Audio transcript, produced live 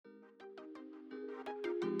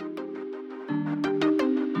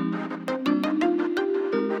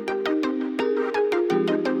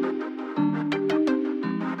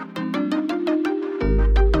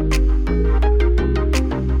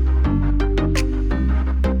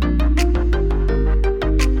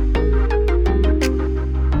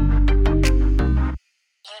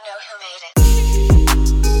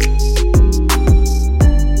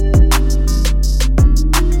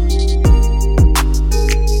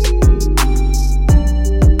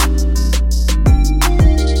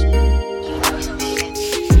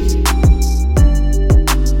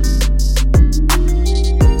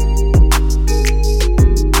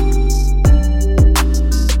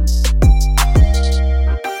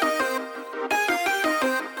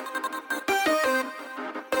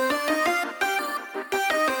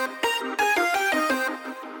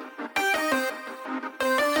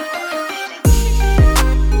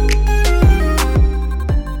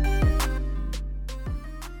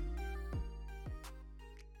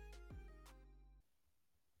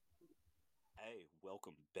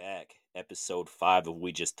Welcome back. Episode 5 of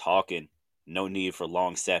We Just Talkin. No need for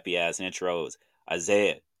long sappy ass intros.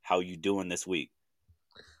 Isaiah, how you doing this week?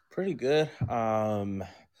 Pretty good.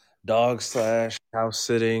 Dog slash house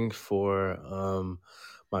sitting for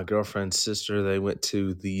my girlfriend's sister. They went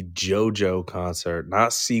to the JoJo concert, not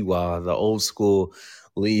Siwa, the old school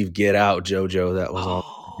Leave Get Out JoJo that was on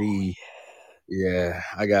Oh, TV. Yeah,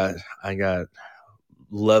 I got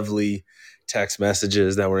lovely text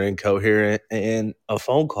messages that were incoherent and a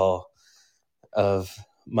phone call of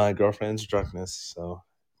my girlfriend's drunkenness. So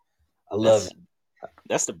I love that's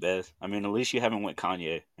that's the best. I mean, at least you haven't went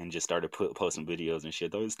Kanye and just started posting videos and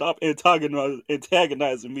shit. Though, stop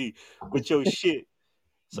antagonizing me with your shit.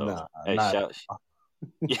 So, Nah, hey, not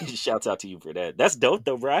yeah, shouts out to you for that. That's dope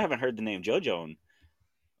though, bro. I haven't heard the name JoJo.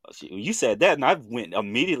 You said that, and I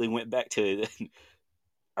immediately went back to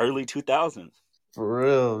early 2000s. for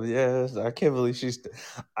real. Yes, I couldn't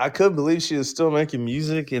believe she was still making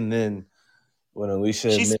music, and then when Alicia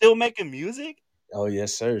She's admitted, still making music. oh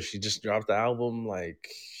yes, sir, she just dropped the album like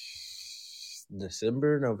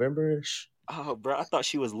December, November ish. Oh, bro, I thought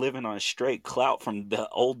she was living on straight clout from the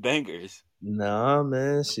old bangers. Nah,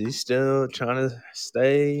 man, she's still trying to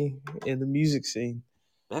stay in the music scene.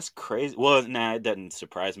 That's crazy. Well, nah, it doesn't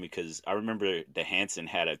surprise me because I remember the Hanson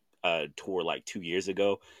had a tour like 2 years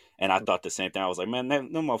ago, and I thought the same thing. I was like, man, that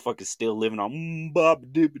motherfucker's still living on Bob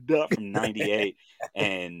Dibba Da from '98,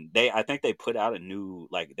 and I think they put out a new,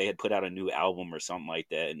 like, they had put out a new album or something like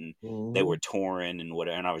that, and they Hmm. were touring and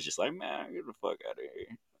whatever, and I was just like, man, get the fuck out of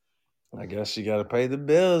here. I guess you got to pay the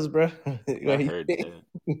bills, bro. I heard that.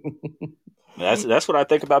 That's what I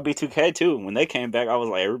think about B2K too. When they came back, I was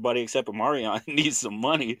like, everybody except for Marion needs some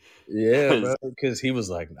money. Yeah, bro. Cause Because he was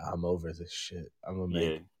like, nah, I'm over this shit. I'm gonna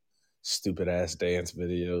make yeah, stupid ass dance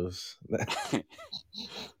videos.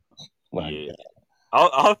 My yeah.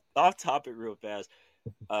 God. Off topic real fast.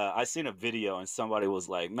 I seen a video and somebody was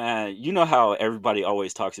like, "Man, you know how everybody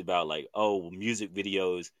always talks about like, oh, music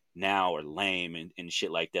videos now are lame and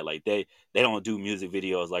shit like that. Like they don't do music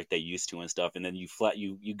videos like they used to and stuff. And then you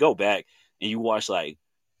go back and you watch like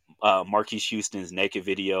Marquise Houston's naked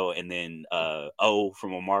video and then O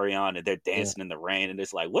from Omarion and they're Yeah. dancing in the rain and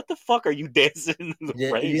it's like, what the fuck are you dancing in the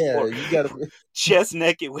Yeah, rain yeah, for? you gotta. Chest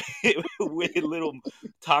naked with little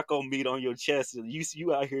taco meat on your chest.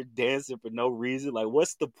 You out here dancing for no reason. Like,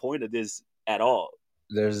 what's the point of this at all?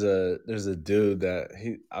 There's a dude that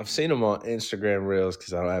I've seen him on Instagram Reels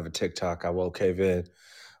because I don't have a TikTok. I won't cave in,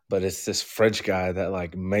 but it's this French guy that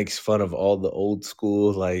like makes fun of all the old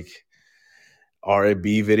school like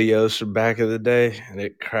R&B videos from back in the day, and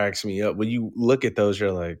it cracks me up when you look at those.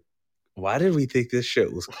 You're like, why did we think this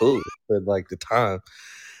shit was cool at like the time?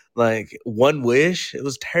 Like One Wish, it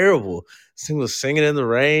was terrible. This thing was singing in the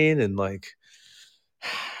rain and like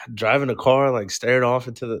driving a car, like staring off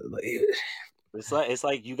into the. Like, It's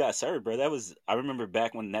like you got served, bro. That was I remember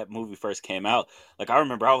back when that movie first came out. Like I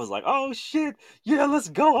remember I was like, oh shit, yeah, let's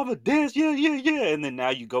go. I'm a dance, yeah, yeah, yeah. And then now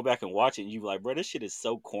you go back and watch it, and you like, bro, this shit is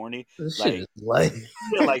so corny. this shit is Like lame.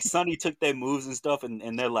 yeah, like Sonny took their moves and stuff,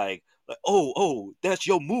 and they're like, oh, that's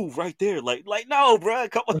your move right there. Like no, bro,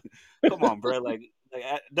 come on, bro.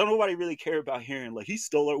 Don't nobody really care about hearing like he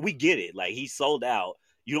stole it. We get it. Like he sold out.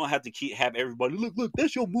 You don't have to have everybody look.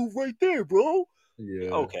 That's your move right there, bro.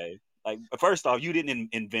 Yeah, Okay. Like first off, you didn't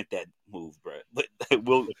invent that move, bro. But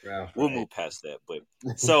we'll Ralph, we'll right? move past that. But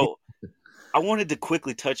so I wanted to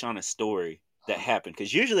quickly touch on a story that happened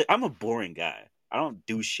because usually I'm a boring guy. I don't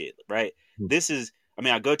do shit, right? I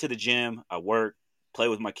mean, I go to the gym, I work, play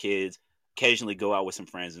with my kids, occasionally go out with some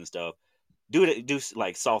friends and stuff. Do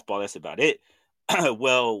like softball. That's about it.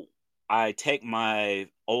 Well, I take my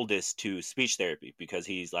oldest to speech therapy because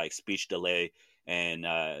he's like speech delay and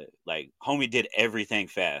like homie did everything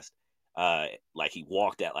fast. Like he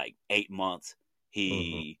walked at like 8 months. Mhm.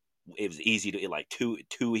 He it was easy to like two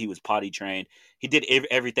he was potty trained. He did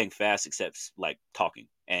everything fast except like talking,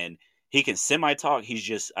 and he can semi talk. He's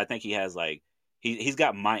just I think he has like he's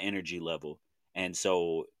got my energy level, and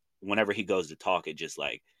so whenever he goes to talk, it just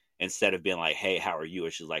like instead of being like, hey, how are you,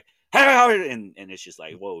 it's just like, hey, how are you? And it's just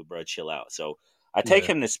like, whoa, bro, chill out. So I take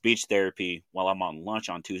Yeah. him to speech therapy while I'm on lunch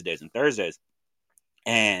on Tuesdays and Thursdays,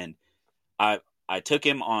 and I I took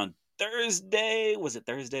him on Thursday. Was it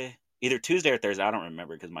Thursday? Either Tuesday or Thursday. I don't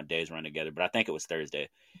remember because my days run together, but I think it was Thursday.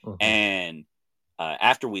 Mhm. And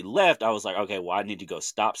after we left, I was like, okay, well, I need to go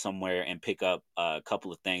stop somewhere and pick up a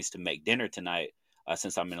couple of things to make dinner tonight.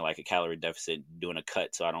 Since I'm in like a calorie deficit, doing a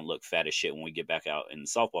cut so I don't look fat as shit when we get back out in the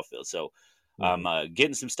softball field. So I'm Mhm.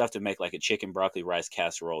 getting some stuff to make like a chicken broccoli rice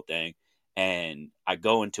casserole thing. And I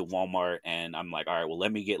go into Walmart and I'm like, all right, well,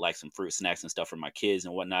 let me get like some fruit snacks and stuff for my kids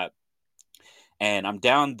and whatnot. and I'm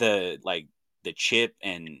down the chip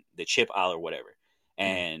aisle or whatever,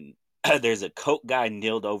 and there's a Coke guy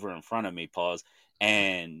kneeled over in front of me, pause,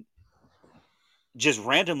 and just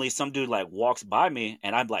randomly some dude like walks by me,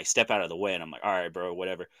 and I'm like step out of the way, and I'm like, all right, bro,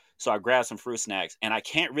 whatever. So I grab some fruit snacks, and I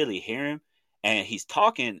can't really hear him, and he's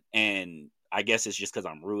talking, and I guess it's just because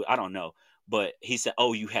I'm rude, I don't know, but he said,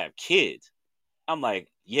 "Oh, you have kids?" I'm like,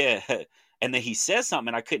 "Yeah," and then he said something,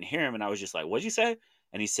 and I couldn't hear him, and I was just like, "What'd you say?"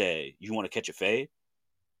 And he said, "You want to catch a fade?"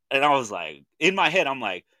 And I was like, in my head, I'm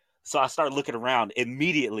like, so I started looking around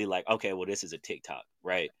immediately, like, okay, well, this is a TikTok,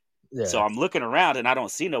 right? So Yeah. I'm looking around and I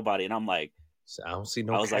don't see nobody, and I'm like, So I don't see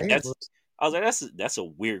no I was like, that's, cameras. I was like, that's a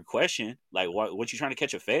weird question. Like, what you trying to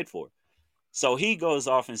catch a fade for? So he goes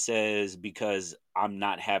off and says because I'm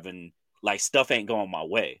not having like stuff ain't going my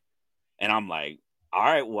way, and I'm like, all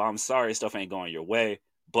right, well, I'm sorry, stuff ain't going your way,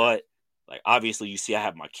 but like obviously you see I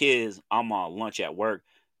have my kids, I'm on lunch at work,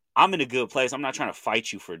 I'm in a good place. I'm not trying to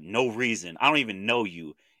fight you for no reason. I don't even know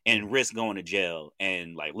you and risk going to jail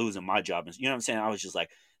and like losing my job. And you know what I'm saying? I was just like,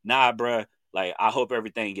 nah, bruh. Like, I hope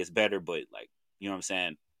everything gets better, but like, you know what I'm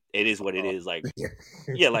saying? It is what it is. Like, Yeah.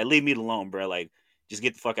 yeah, like leave me alone, bro. Like, just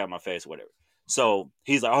get the fuck out of my face, whatever. So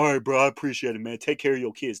he's like, all right, bro, I appreciate it, man. Take care of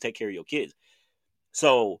your kids. Take care of your kids.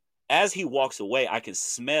 So as he walks away, I can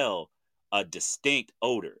smell a distinct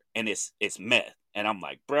odor, and it's meth. And I'm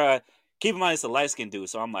like, bruh, keep in mind it's a light skinned dude.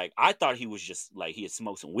 So I'm like, I thought he was just like he had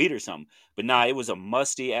smoked some weed or something. But nah, it was a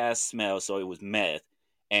musty ass smell, so it was meth.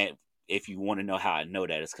 And if you want to know how I know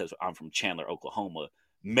that, it's because I'm from Chandler, Oklahoma.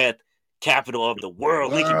 Meth capital of the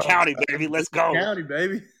world, Lincoln Wow. County, baby. Let's go. County,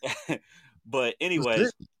 baby. But What's good?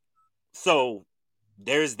 anyways, so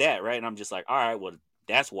there's that, right? And I'm just like, all right, well,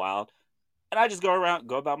 that's wild. And I just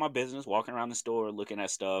go about my business, walking around the store, looking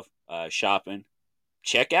at stuff, shopping,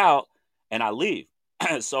 check out, and I leave.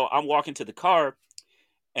 So I'm walking to the car,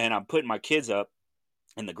 and I'm putting my kids up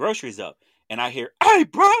and the groceries up, and I hear, "Hey,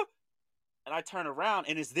 bro!" And I turn around,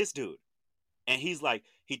 and it's this dude, and he's like,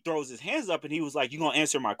 he throws his hands up, and he was like, "You gonna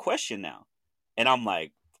answer my question now?" And I'm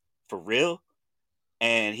like, "For real?"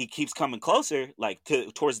 And he keeps coming closer, like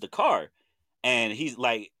towards the car, and he's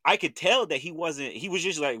like, I could tell that he wasn't. He was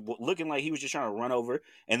just like looking like he was just trying to run over,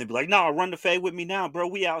 and then be like, "No, run the fade with me now, bro.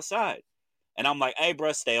 We outside." And I'm like, "Hey,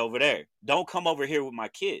 bro, stay over there. Don't come over here with my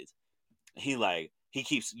kids." He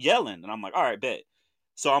keeps yelling, and I'm like, "All right, bet."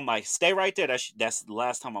 So I'm like, "Stay right there. That's the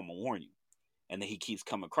last time I'm gonna warn you." And then he keeps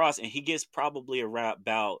coming across, and he gets probably around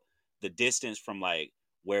about the distance from like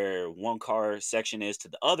where one car section is to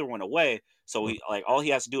the other one away. So he like all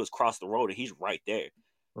he has to do is cross the road, and he's right there.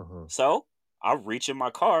 Uh-huh. So I reach in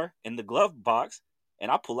my car in the glove box,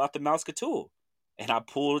 and I pull out the Mouseketeer, and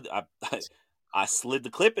I slid the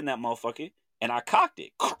clip in that motherfucker, and I cocked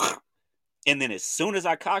it. And then as soon as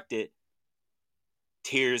I cocked it,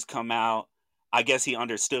 tears come out. I guess he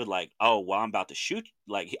understood, like, oh, well, I'm about to shoot,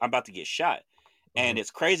 like, I'm about to get shot. And Uh-huh.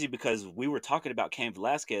 it's crazy because we were talking about Cain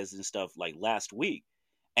Velasquez and stuff like last week.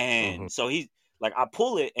 Uh-huh. And so he, like, I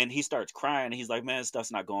pull it and he starts crying. And he's like, man,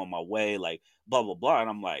 stuff's not going my way, like, blah, blah, blah. And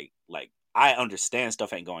I'm like, I understand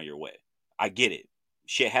stuff ain't going your way. I get it.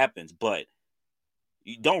 Shit happens, but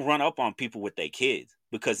you don't run up on people with their kids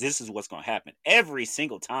because this is what's going to happen every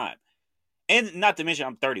single time. And not to mention,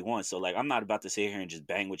 I'm 31, so like I'm not about to sit here and just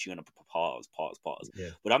bang with you in a pause. Yeah.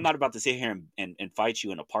 But I'm not about to sit here and fight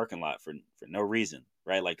you in a parking lot for no reason,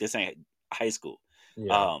 right? Like this ain't high school.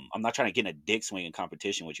 Yeah. I'm not trying to get in a dick swinging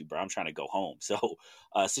competition with you, bro. I'm trying to go home. So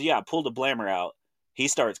yeah, I pulled the blamer out. He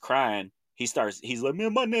starts crying. He's like,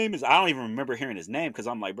 man, my name is. I don't even remember hearing his name because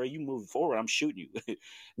I'm like, bro, you move forward, I'm shooting you.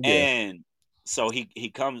 Yeah. And so he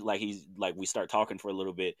comes like he's like we start talking for a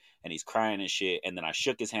little bit, and he's crying and shit. And then I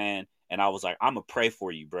shook his hand, and I was like, I'm gonna pray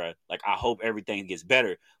for you, bro. Like I hope everything gets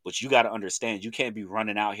better, but you got to understand, you can't be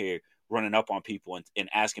running out here running up on people and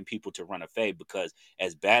asking people to run a fade because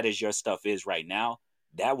as bad as your stuff is right now,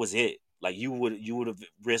 that was it. Like you would have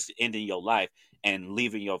risked ending your life and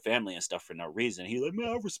leaving your family and stuff for no reason. He's like, man,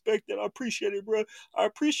 I respect that. I appreciate it, bro. I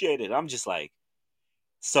appreciate it. I'm just like,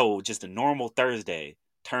 so just a normal Thursday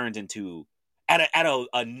turned into at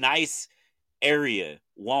a nice area,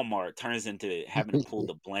 Walmart turns into having to pull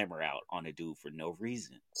the blamer out on a dude for no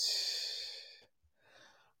reason.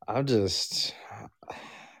 I'm just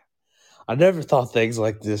I never thought things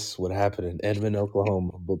like this would happen in Edmond,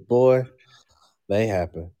 Oklahoma, but boy, they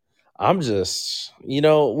happen. I'm just,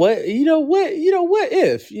 what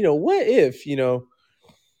if, you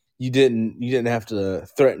didn't have to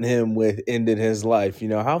threaten him with ending his life.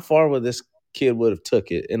 How far would this kid would have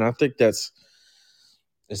took it? And I think it's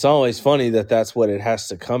always funny that that's what it has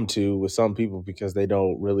to come to with some people because they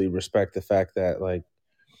don't really respect the fact that like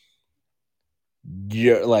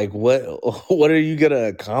you're like, what are you gonna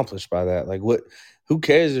accomplish by that? Like, what? Who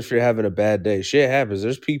cares if you're having a bad day? Shit happens.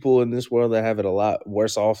 There's people in this world that have it a lot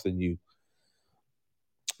worse off than you.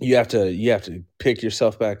 You have to pick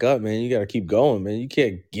yourself back up, man. You got to keep going, man. You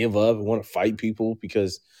can't give up and want to fight people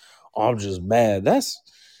because I'm just mad. That's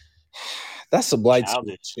some light skin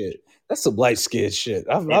Childish. shit. That's some light skin shit.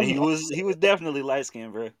 And he was definitely light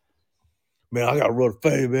skinned, bro. Man, I got to run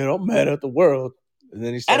fame, man. I'm mad at the world. And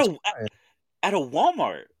then he At starts a crying. at a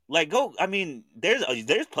Walmart. Like go, I mean, there's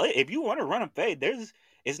play if you want to run a fade,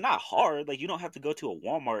 it's not hard. Like you don't have to go to a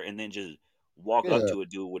Walmart and then just walk up Yeah, to a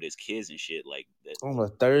dude with his kids and shit. Like that. on a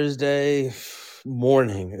Thursday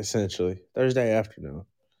morning, essentially Thursday afternoon.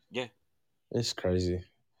 Yeah, It's crazy.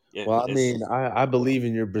 yeah. Well, I It's mean, I believe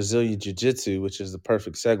in your Brazilian Jiu Jitsu, which is the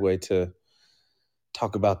perfect segue to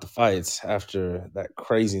talk about the fights after that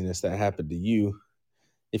craziness that happened to you.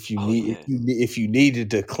 oh yeah. If you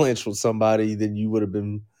needed to clinch with somebody, then you would have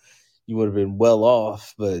been well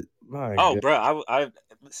off. But my Oh, God, bro,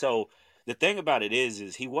 so the thing about it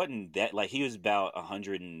is he wasn't that like he was about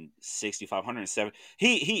 165, 107.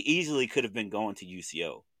 He easily could have been going to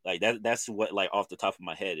UCO. Like that's what like off the top of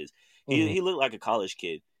my head is Mhm. he looked like a college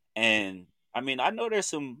kid. And I mean, I know there's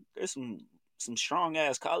some strong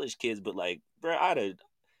ass college kids, but like, bro, I'd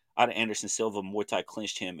have Anderson Silva Muay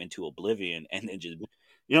clinched him into oblivion and then just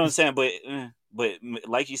you know what I'm saying? But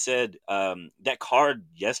like you said, that card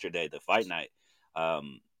yesterday, the fight night,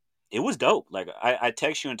 um, it was dope. Like I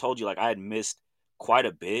text you and told you like I had missed quite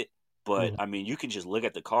a bit, but Mhm. I mean you can just look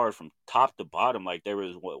at the card from top to bottom. Like there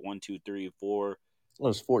was what 1, 2, 3, 4, It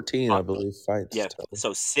was 14, I believe, fights yeah. total.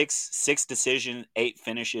 So six decisions, 8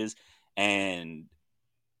 finishes, and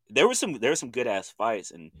there were some good ass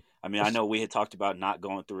fights. And I mean I know we had talked about not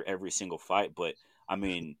going through every single fight, but I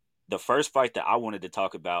mean the first fight that I wanted to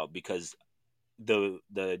talk about because the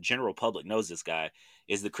general public knows this guy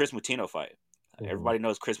is the Chris Mutino fight. Mhm. Everybody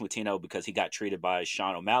knows Chris Mutino because he got treated by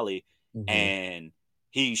Sean O'Malley Mhm. and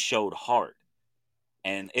he showed heart.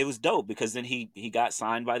 And it was dope because then he got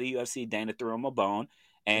signed by the UFC. Dana threw him a bone, Mhm.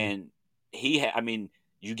 and I mean,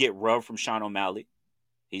 you get rubbed from Sean O'Malley.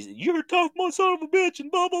 You're a tough my son of a bitch and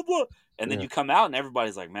blah blah blah. And then Yeah. you come out and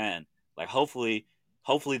everybody's like, man, like hopefully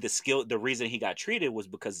the reason he got treated was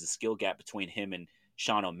because the skill gap between him and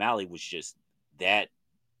Sean O'Malley was just that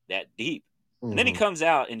that deep. And then he Mhm. comes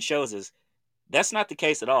out and shows us that's not the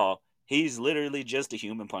case at all. He's literally just a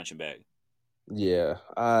human punching bag. Yeah.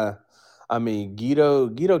 I mean, Guido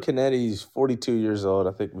Canetti's 42 years old.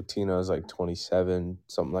 I think Mutino is like 27,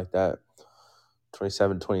 something like that.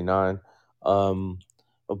 27, 29. Um,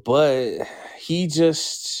 but he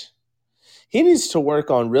just he needs to work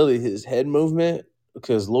on really his head movement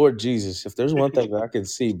because Lord Jesus, if there's one thing that I can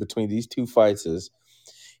see between these two fights is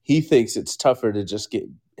he thinks it's tougher to just get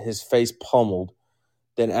his face pummeled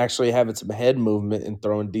than actually having some head movement and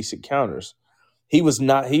throwing decent counters. He was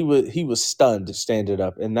not he was stunned standing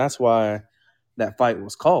up, and that's why that fight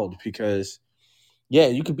was called because yeah,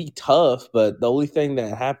 you could be tough, but the only thing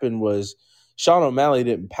that happened was Sean O'Malley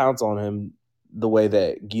didn't pounce on him the way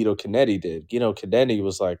that Guido Canetti did. Guido Canetti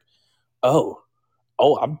was like, "Oh,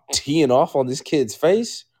 I'm teeing off on this kid's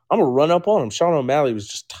face. I'm gonna run up on him." Sean O'Malley was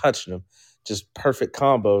just touching him, just perfect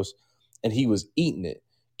combos, and he was eating it.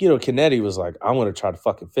 Guido Canetti was like, "I'm gonna try to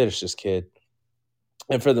fucking finish this kid."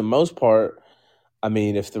 And for the most part, I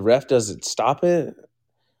mean, if the ref doesn't stop it,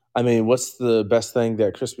 I mean, what's the best thing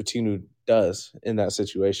that Chris Patino does in that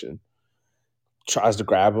situation? Tries to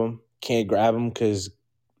grab him, can't grab him because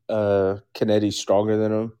Canetti's stronger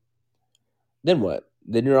than him. Then what?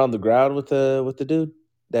 Then you're on the ground with the dude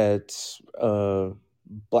that's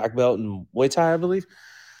black belt and Muay Thai, I believe.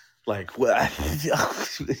 Like what?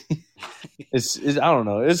 It's I don't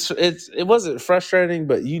know. It wasn't frustrating,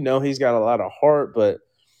 but he's got a lot of heart. But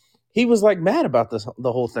he was like mad about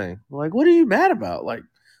the whole thing. Like, what are you mad about? Like,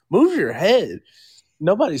 move your head.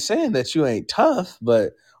 Nobody's saying that you ain't tough,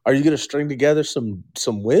 but are you gonna string together some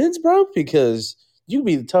wins, bro? Because you can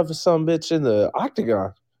be the toughest son of a bitch in the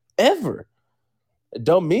octagon ever. It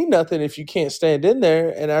don't mean nothing if you can't stand in there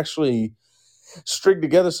and actually string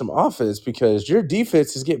together some offense because your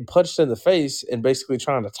defense is getting punched in the face and basically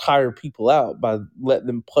trying to tire people out by letting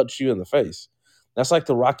them punch you in the face. That's like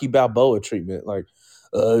the Rocky Balboa treatment. Like,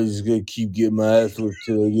 I'm just gonna keep getting my ass whooped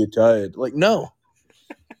till I get tired. Like, no.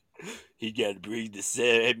 He got to breathe the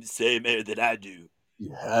same air that I do.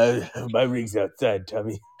 Yeah, my ring's outside,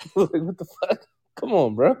 Tommy. Like, what the fuck? Come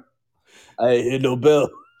on, bro. I ain't hear no bell.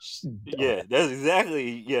 Yeah, that's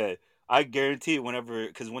exactly. Yeah, I guarantee whenever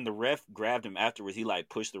because when the ref grabbed him afterwards, he like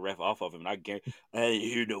pushed the ref off of him. And I guarantee I didn't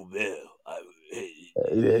hear no bell. I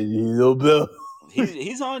ain't hear no bell.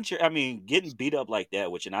 he's on. I mean, getting beat up like that,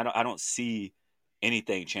 and I don't see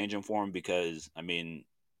anything changing for him because I mean,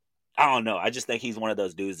 I don't know. I just think he's one of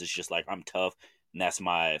those dudes that's just like, I'm tough, and that's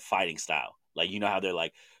my fighting style. Like, you know how they're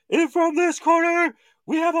like, and from this corner,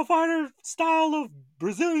 we have a fighter style of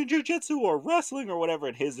Brazilian Jiu-Jitsu or wrestling or whatever,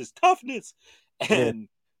 and his is toughness. Yeah. And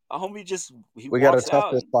a homie just, he We got a walks out.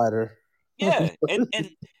 toughness fighter. Yeah. And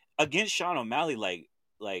against Sean O'Malley,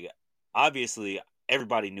 like obviously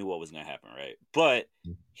everybody knew what was going to happen, right? But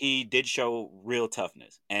he did show real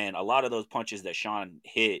toughness. And a lot of those punches that Sean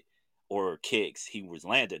hit or kicks he was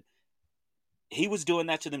landing, he was doing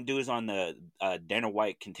that to them dudes on the Dana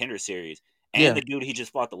White Contender Series, and Yeah. the dude he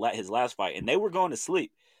just fought his last fight, and they were going to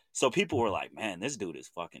sleep. So people were like, "Man, this dude is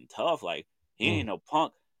fucking tough. Like he ain't no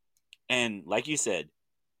punk." And like you said,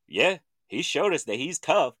 yeah, he showed us that he's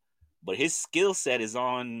tough, but his skill set is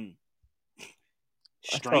on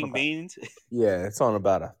string beans. Yeah, it's on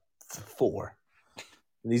about a 4. It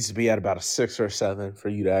needs to be at about a 6 or 7 for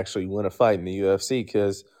you to actually win a fight in the UFC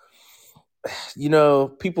because, you know,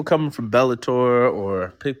 people coming from Bellator or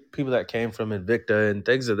people that came from Invicta and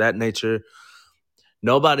things of that nature,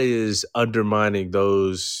 nobody is undermining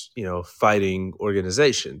those, you know, fighting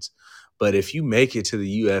organizations. But if you make it to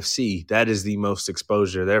the UFC, that is the most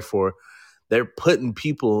exposure. Therefore, they're putting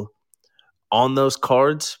people on those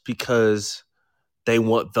cards because they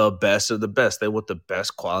want the best of the best. They want the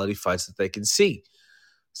best quality fights that they can see.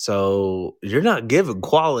 So you're not giving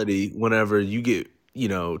quality whenever you get, you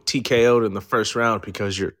know, TKO'd in the first round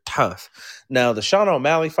because you're tough. Now, the Sean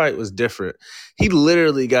O'Malley fight was different. He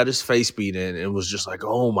literally got his face beat in and was just like,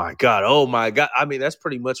 oh my God, oh my God. I mean, that's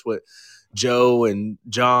pretty much what Joe and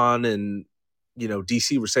John and, you know,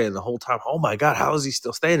 DC were saying the whole time. Oh my God, how is he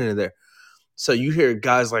still standing in there? So you hear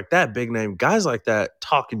guys like that, big name guys like that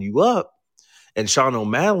talking you up and Sean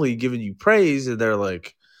O'Malley giving you praise. And they're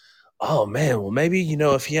like, oh man, well maybe, you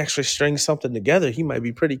know, if he actually strings something together, he might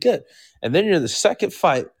be pretty good. And then you're in the second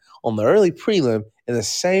fight on the early prelim and the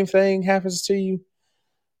same thing happens to you,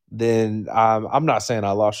 then I'm not saying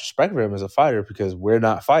I lost respect for him as a fighter because we're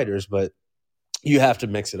not fighters, but you have to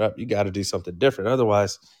mix it up. You got to do something different.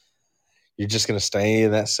 Otherwise, you're just going to stay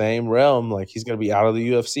in that same realm. Like he's going to be out of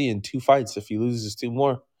the UFC in 2 fights if he loses 2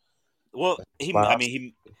 more. Well, he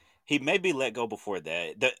may be let go before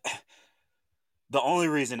that. The only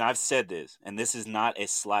reason I've said this, and this is not a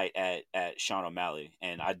slight at Sean O'Malley,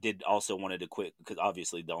 and I did also wanted to quit because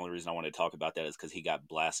obviously the only reason I wanted to talk about that is because he got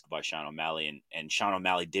blasted by Sean O'Malley, and Sean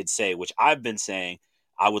O'Malley did say, which I've been saying,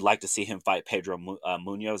 I would like to see him fight Pedro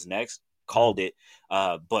Munoz next. Called it,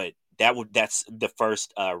 but that's the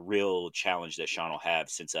first real challenge that Sean will have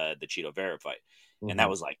since the Cheeto Vera fight, and that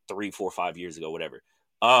was like 3, 4, 5 years ago, whatever.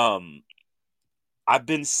 I've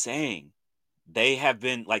been saying they have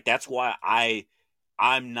been like that's why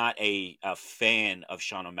I'm not a fan of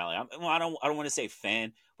Sean O'Malley. I don't want to say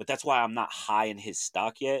fan, but that's why I'm not high in his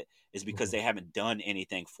stock yet. Is because they haven't done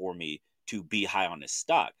anything for me to be high on his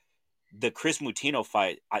stock. The Chris Mutino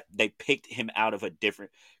fight, they picked him out of a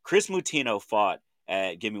different. Chris Mutino fought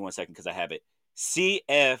at. Give me 1 second because I have it.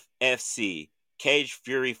 CFFC Cage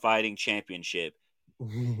Fury Fighting Championship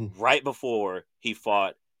right before he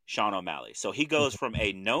fought Sean O'Malley. So he goes from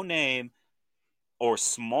a no-name or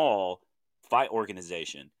small fight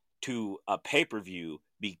organization to a pay-per-view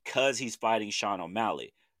because he's fighting Sean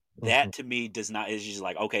O'Malley. That to me does not is just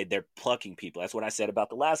like, okay, they're plucking people. That's what I said about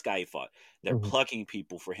the last guy he fought. They're plucking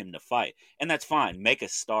people for him to fight. And that's fine. Make a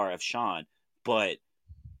star of Sean. But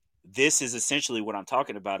this is essentially what I'm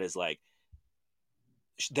talking about is like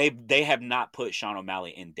they have not put Sean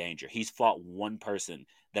O'Malley in danger. He's fought one person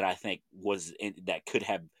that I think that could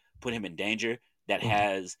have put him in danger that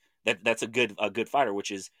has that's a good fighter,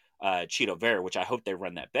 which is Cheeto Vera, which I hope they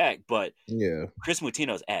run that back. But yeah, Chris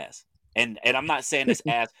Mutino's ass. And I'm not saying this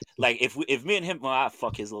ass like if me and him, well, I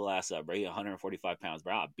fuck his little ass up, bro. He 145 pounds,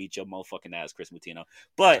 bro. I'll beat your motherfucking ass, Chris Mutino.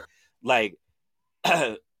 But like,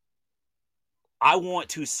 I want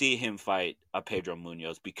to see him fight a Pedro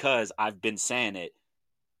Munoz because I've been saying it.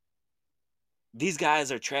 These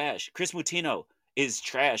guys are trash. Chris Mutino is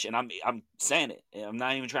trash, and I'm saying it. I'm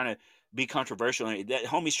not even trying to be controversial. That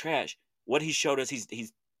homie's trash. What he showed us,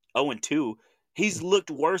 he's 0-2. He's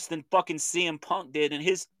looked worse than fucking CM Punk did in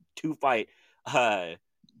his 2 fight. Like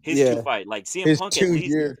CM his Punk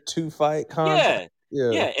 2-year 2-fight contract.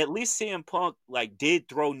 Yeah. At least CM Punk like did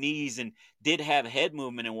throw knees and did have head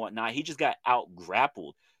movement and whatnot. He just got out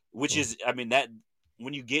grappled, which is, I mean, that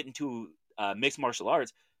when you get into mixed martial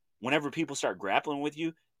arts, whenever people start grappling with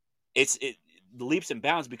you, it leaps and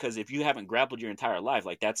bounds because if you haven't grappled your entire life,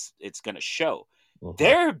 like it's gonna show.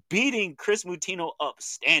 They're beating Chris Mutino up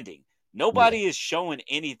standing. Yeah. Nobody is showing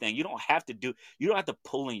anything. You don't have to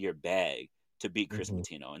pull in your bag to beat Chris Hmm.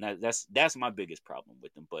 Moutinho, and that's my biggest problem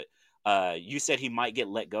with him. But you said he might get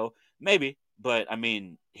let go, maybe, but I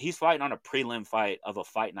mean, he's fighting on a prelim fight of a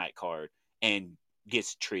fight night card and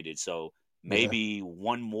gets treated. So Yeah. maybe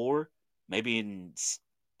one more, maybe in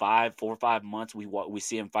 4 or 5 months, we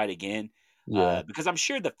see him fight again. Yeah. Because I'm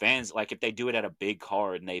sure the fans, like if they do it at a big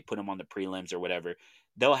card and they put him on the prelims or whatever,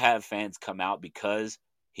 they'll have fans come out because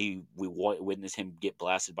we witnessed him get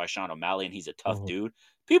blasted by Sean O'Malley and he's a tough Hmm. dude.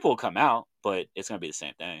 People will come out, but it's gonna be the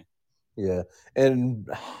same thing. Yeah. And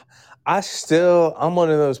I'm one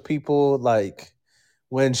of those people, like,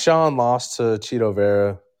 when Sean lost to Cheeto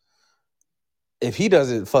Vera, if he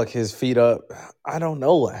doesn't fuck his feet up, I don't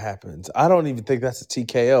know what happens. I don't even think that's a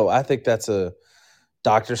TKO. I think that's a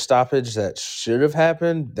doctor stoppage that should have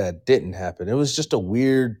happened that didn't happen.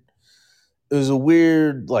 It was a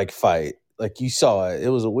weird like fight. Like, you saw it. It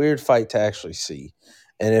was a weird fight to actually see.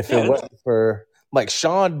 And if it Yeah, wasn't for like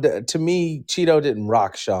Sean, to me, Cheeto didn't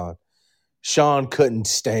rock Sean. Sean couldn't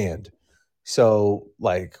stand. So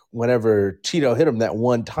like whenever Cheeto hit him that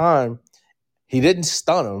one time, he didn't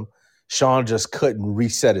stun him. Sean just couldn't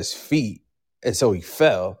reset his feet. And so he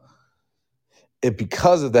fell. And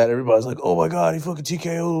because of that, everybody's like, "Oh my god, he fucking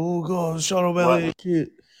TKO! Oh god, Sean well, O'Malley, kid."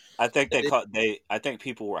 I think I think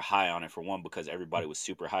people were high on it for one because everybody was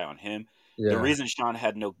super high on him. The Yeah, reason Sean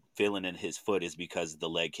had no feeling in his foot is because of the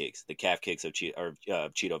leg kicks, the calf kicks of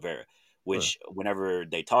Cheeto Vera, uh, which whenever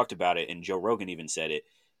they talked about it, and Joe Rogan even said it.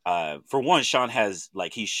 For one, Sean has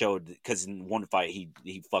like he showed because in one fight he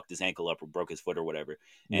fucked his ankle up or broke his foot or whatever,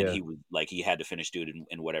 and yeah. he was like he had to finish dude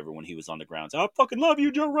and whatever when he was on the ground. So I fucking love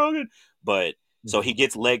you, Joe Rogan. But so he Mhm,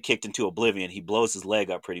 gets leg kicked into oblivion. He blows his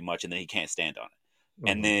leg up pretty much, and then he can't stand on it.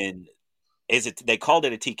 And mhm, then they called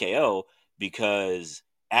it a TKO because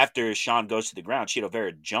after Sean goes to the ground, Cheeto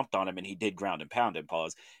Vera jumped on him and he did ground and pound and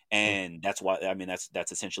pause. mhm, And that's why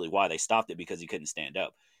that's essentially why they stopped it because he couldn't stand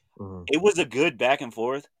up. mhm. It was a good back and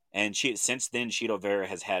forth. And since then, Cheeto Vera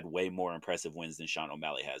has had way more impressive wins than Sean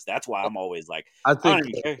O'Malley has. That's why I'm always like, I I think don't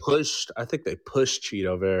even they care. pushed. I think they pushed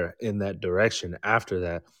Cheeto Vera in that direction after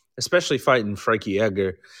that, especially fighting Frankie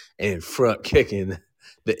Edgar and front kicking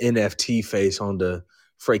the NFT face onto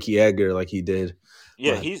Frankie Edgar like he did.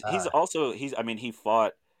 Yeah, Like, he's also I mean he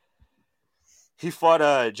fought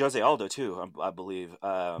Jose Aldo too, I believe.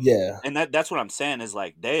 yeah, And that's what I'm saying is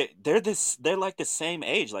like they're like the same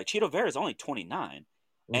age. Like Cheeto Vera is only 29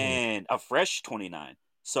 mhm, and a fresh 29.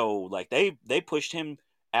 So like they pushed him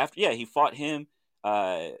after he fought him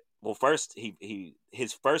well first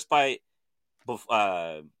his first fight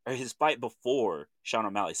or his fight before Sean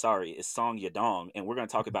O'Malley, sorry, is Song Yadong, and we're going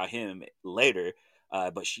to talk about him later.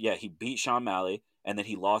 But he beat Sean O'Malley, and then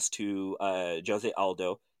he lost to Jose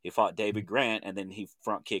Aldo. He fought David Grant, and then he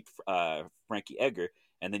front kicked Frankie Edgar.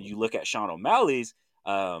 And then you look at Sean O'Malley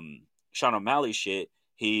shit.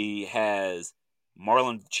 He has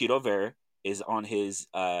Marlon Cheeto Vera is on his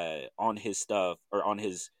stuff or on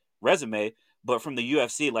his resume, but from the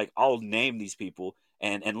UFC, like I'll name these people,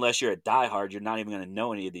 and unless you're a diehard, you're not even going to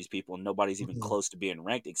know any of these people, and nobody's even mhm, close to being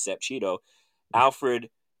ranked except Cheeto. Alfred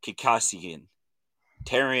Kikasian,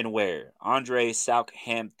 Tarian Ware, Andre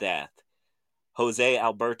Salkhamthath, Jose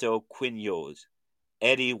Alberto Quinoz,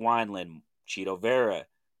 Eddie Wineland, Cheeto Vera,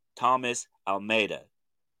 Thomas Almeida,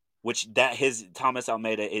 which that his Thomas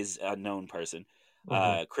Almeida is a known person,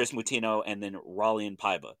 mhm. Chris Mutino, and then Raleigh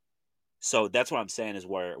Paiva. So that's what I'm saying is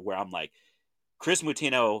where I'm like, Chris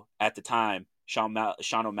Mutino at the time, Sean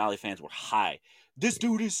O'Malley fans were high. This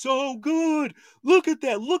dude is so good. Look at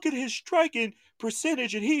that. Look at his striking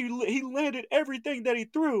percentage, and he landed everything that he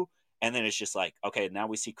threw. And then it's just like, okay, now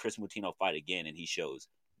we see Chris Mutino fight again, and he shows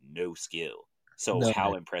no skill. So No,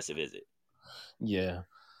 how impressive is it? yeah,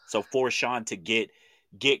 So for Sean to get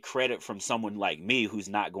credit from someone like me who's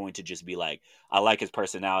not going to just be like, I like his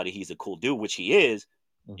personality, he's a cool dude, which he is,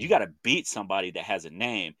 you mhm. got to beat somebody that has a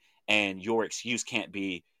name, and your excuse can't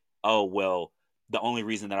be, oh well, the only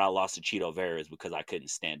reason that I lost to Cheeto Vera is because I couldn't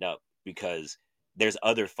stand up. Because there's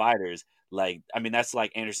other fighters like I mean that's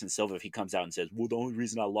like Anderson Silva if he comes out and says, well, the only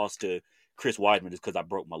reason I lost to Chris Weidman is because I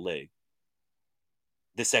broke my leg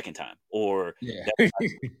the second time, or Yeah. that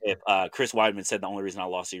if Chris Weidman said the only reason I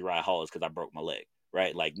lost to Uriah Hall is because I broke my leg,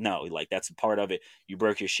 right? Like, no, like that's a part of it. You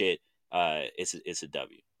broke your shit. It's a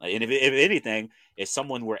W. Like, and if anything, if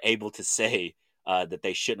someone were able to say that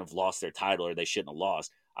they shouldn't have lost their title or they shouldn't have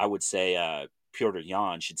lost, I would say Piotr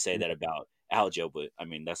Jan should say that about Aljo. But I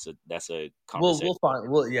mean, that's a conversation.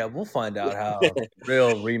 We'll find out how the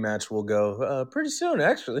real rematch will go pretty soon,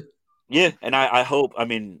 actually. Yeah, and I hope. I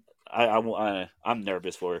mean, I'm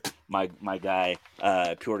nervous for my guy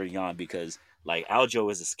Piotr Jan because like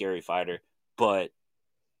Aljo is a scary fighter, but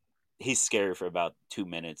he's scary for about 2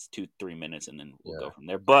 minutes, 3 minutes, and then we'll go Yeah. from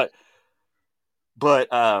there.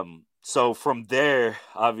 So from there,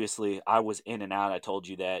 obviously, I was in and out. I told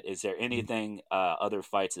you that. Is there anything other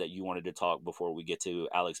fights that you wanted to talk before we get to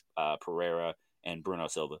Alex Pereira and Bruno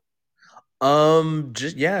Silva?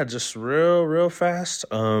 Just real fast.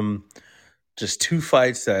 Just two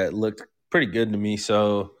fights that looked pretty good to me.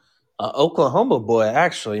 So, Oklahoma boy,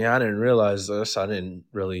 actually, I didn't realize this. I didn't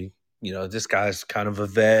really, this guy's kind of a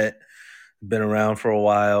vet, been around for a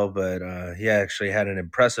while, but he actually had an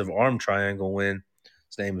impressive arm triangle win.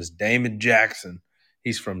 His name is Damon Jackson.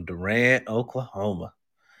 He's from Durant, Oklahoma,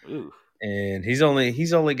 Ooh, and he's only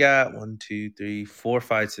got 4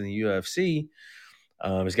 fights in the UFC.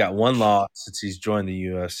 He's got one loss since he's joined the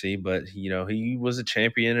UFC, but he was a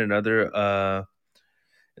champion in other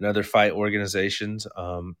fight organizations.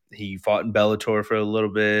 He fought in Bellator for a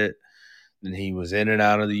little bit, and he was in and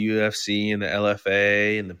out of the UFC and the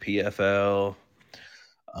LFA and the PFL.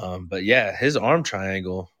 But yeah, his arm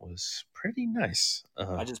triangle was pretty nice.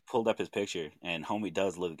 I just pulled up his picture, and homie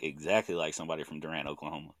does look exactly like somebody from Durant,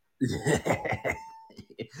 Oklahoma.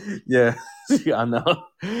 Yeah, I know.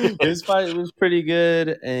 His fight was pretty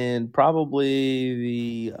good, and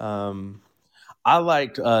probably I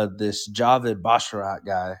liked this Javid Basharat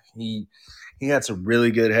guy. He had some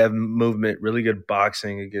really good head movement, really good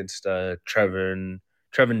boxing against Trevin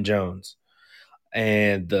Jones.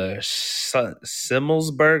 And the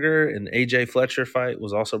Simmelsberger and AJ Fletcher fight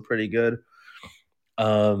was also pretty good.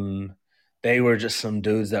 They were just some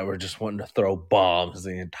dudes that were just wanting to throw bombs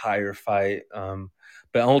the entire fight.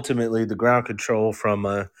 But ultimately, the ground control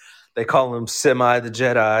from they call him Semi the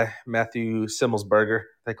Jedi, Matthew Simmelsberger.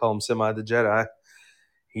 They call him Semi the Jedi.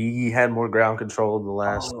 He had more ground control in the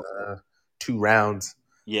last Oh, 2 rounds.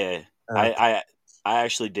 yeah, Uh, I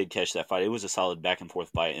actually did catch that fight. It was a solid back and forth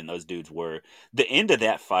fight, and those dudes were the end of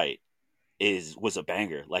that fight was a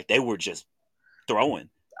banger. Like they were just throwing.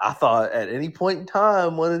 I thought at any point in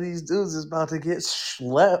time, one of these dudes is about to get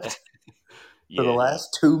schlepped for the Yeah,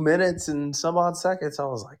 last 2 minutes and some odd seconds. I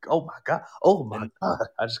was like, oh my God. Oh my and God.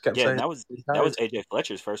 I just kept yeah, and saying the that entire was AJ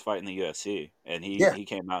Fletcher's first fight in the UFC, and Yeah. he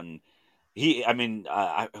came out and I mean,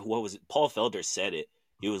 what was it? Paul Felder said it.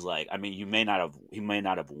 He was like, I mean, he may not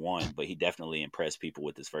have won, but he definitely impressed people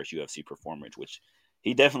with his first UFC performance, which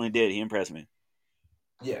he definitely did. He impressed me.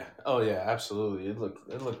 Yeah. Oh yeah, absolutely. It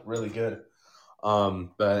looked really good.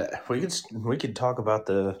 But we could talk about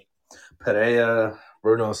the Pereira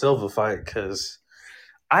Bruno Silva fight because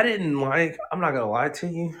I didn't like. I'm not gonna lie to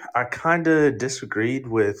you. I kind of disagreed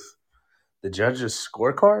with the judges'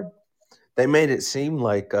 scorecard. They made it seem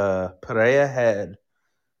like Pereira had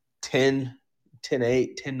 10,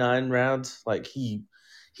 10-8, 10-9 rounds. Like he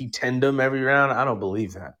 10'd them every round. I don't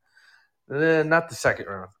believe that. Not the second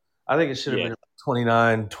round. I think it should have Yeah, been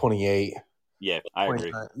 29-28. yeah, I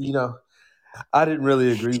agree. 29. I didn't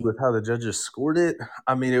really agree with how the judges scored it.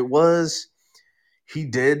 I mean, he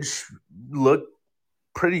did look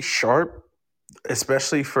pretty sharp,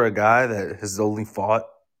 especially for a guy that has only fought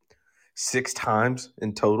 6 times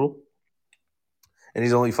in total, and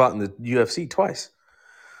he's only fought in the UFC twice.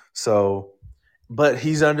 So, but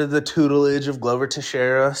he's under the tutelage of Glover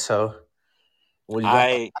Teixeira. So, when you got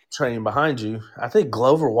I training behind you, I think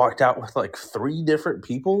Glover walked out with like 3 different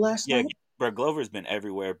people last Yeah, night. Brett Glover's been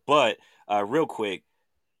everywhere, but real quick,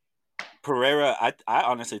 Pereira, I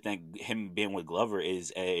honestly think him being with Glover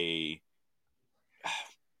is it's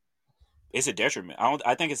a detriment.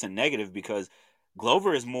 I think it's a negative because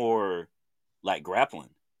Glover is more like grappling,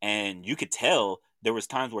 and you could tell there was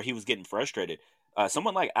times where he was getting frustrated.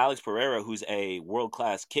 Someone like Alex Pereira, who's a world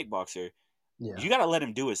class kickboxer, Yeah. you got to let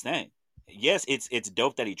him do his thing. Yes, it's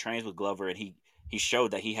dope that he trains with Glover and he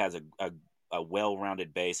showed that he has a well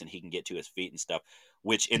rounded base and he can get to his feet and stuff.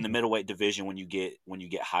 Which in the middleweight division, when you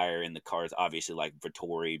get higher in the cards, obviously like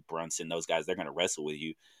Vittori, Brunson, those guys, they're gonna wrestle with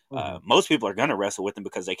you. Mm-hmm. Most people are gonna wrestle with him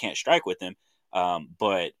because they can't strike with him.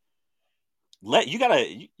 But you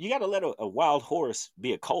gotta let a wild horse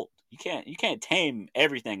be a colt. You can't tame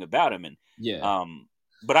everything about him. And Yeah.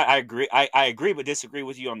 but I agree. I agree, but disagree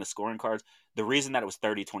with you on the scoring cards. The reason that it was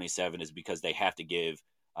 30-27 is because they have to give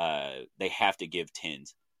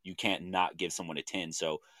tens. You can't not give someone a 10.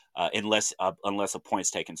 So unless a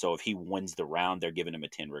point's taken. So if he wins the round, they're giving him a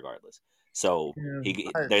 10 regardless. So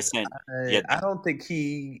Yeah, they're saying, yeah, I don't think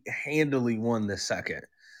he handily won the second.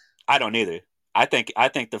 I don't either. I think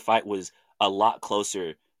the fight was a lot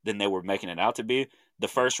closer than they were making it out to be. The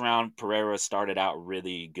first round, Pereira started out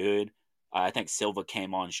really good. I think Silva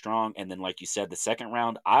came on strong, and then like you said, the second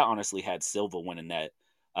round, I honestly had Silva winning that,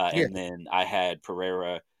 Yeah. and then I had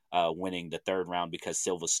Pereira winning the third round because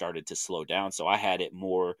Silva started to slow down. So I had it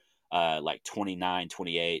more like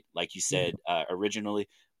 29-28, like you said originally,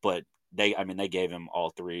 but they gave him all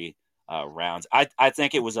three rounds. I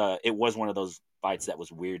think it was one of those fights that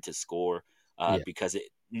was weird to score Yeah. because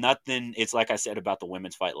nothing. It's like I said about the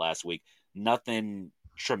women's fight last week. Nothing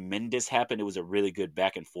tremendous happened. It was a really good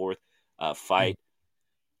back and forth fight,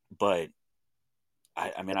 but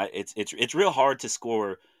it's real hard to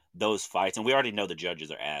score those fights, and we already know the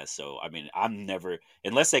judges are ass. So I mean, I'm never,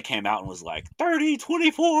 unless they came out and was like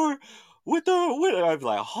 30-24 with the winner, I'd be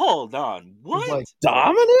like, hold on, It's what? like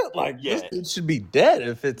dominant? Like this Yeah, dude should be dead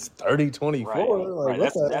if it's 30-24. right, Like right.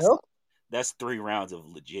 what the hell? That's 3 rounds of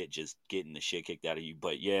legit just getting the shit kicked out of you.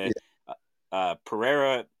 But yeah, Yeah.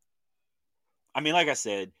 Pereira. I mean, like I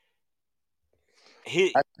said,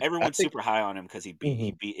 I everyone's think super high on him because he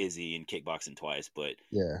mhm. beat Izzy in kickboxing twice. But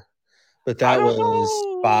Yeah. But I that don't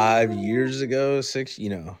was 5 years know. ago, six,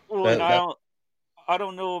 Well, and that I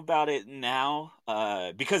don't know about it now.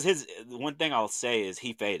 Because his one thing I'll say is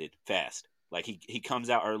he faded fast. Like he comes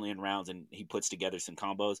out early in rounds and he puts together some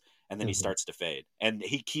combos and then he mhm. starts to fade. And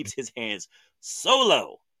he keeps his hands so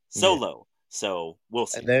low. So Yeah. low. So we'll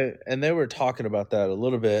And see. they were talking about that a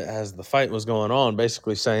little bit as the fight was going on,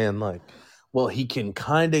 basically saying like, well, he can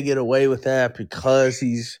kind of get away with that because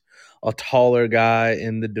he's a taller guy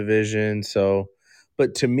in the division. So,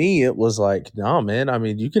 but to me, it was like, no, man. I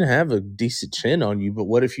mean, you can have a decent chin on you, but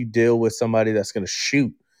what if you deal with somebody that's going to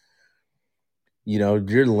shoot?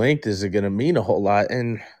 Your length isn't going to mean a whole lot.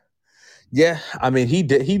 And yeah, I mean, he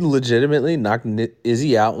did. He legitimately knocked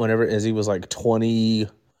Izzy out whenever Izzy was like 20,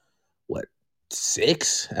 what,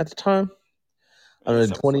 6 at the time. I Yeah, mean,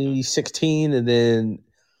 something like that. 2016, and then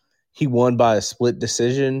he won by a split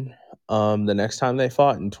decision the next time they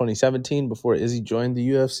fought in 2017 before Izzy joined the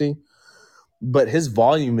UFC. But his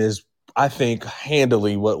volume is, I think,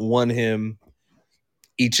 handily what won him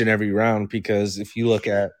each and every round because if you look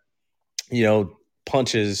at, you know,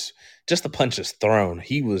 punches, just the punches thrown,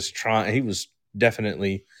 he was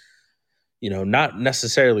definitely, not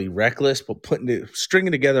necessarily reckless, but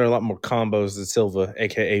stringing together a lot more combos than Silva,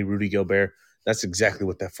 aka Rudy Gobert. That's exactly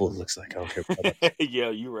what that fool looks like. I don't care.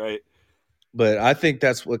 Yeah, you're right. But I think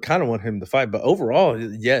that's what kind of won him the fight. But overall,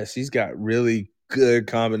 yes, he's got really good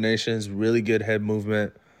combinations, really good head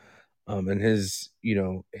movement, and his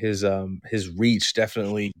reach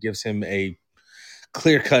definitely gives him a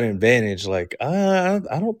clear cut advantage. Like I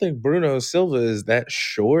don't think Bruno Silva is that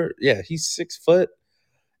short. Yeah, he's 6 foot,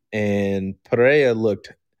 and Pereira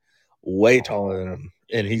looked way taller than him,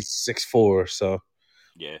 and Yeah. he's 6'4". So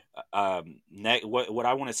Yeah. What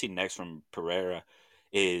I want to see next from Pereira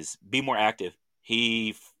is be more active.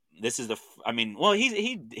 This is I mean, well,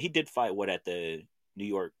 he did fight at the New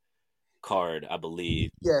York card, I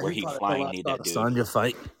believe, yeah, where he he fought at the flying last knee that dude. Adesanya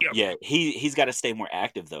fight. Yep. Yeah, he's got to stay more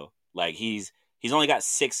active though. Like he's only got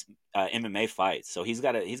 6 MMA fights, so he's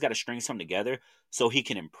got to string some together so he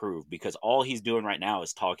can improve because all he's doing right now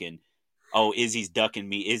is talking. Oh, Izzy's ducking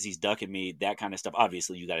me. Izzy's ducking me. That kind of stuff.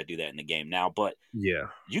 Obviously, you got to do that in the game now, but Yeah.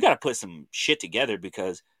 you got to put some shit together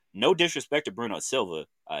because no disrespect to Bruno Silva,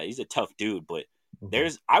 he's a tough dude, but Mhm.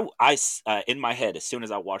 there's in my head as soon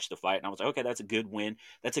as I watched the fight and I was like, okay, that's a good win.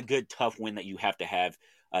 That's a good tough win that you have to have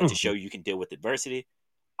to Mhm. show you can deal with adversity.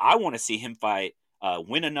 I want to see him fight,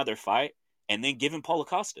 win another fight, and then give him Paulo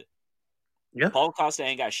Costa. Yeah. Paulo Costa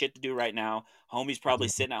ain't got shit to do right now. Homie's probably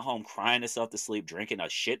sitting at home crying himself to sleep, drinking a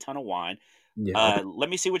shit ton of wine. Yeah. Let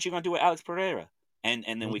me see what you're gonna do with Alex Pereira, and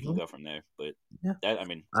then we can Mhm. go from there. But Yeah. that I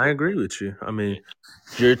mean, I agree with you. I yeah, mean,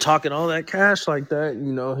 you're talking all that cash like that.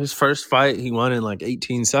 His first fight, he won in like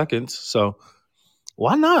 18 seconds. So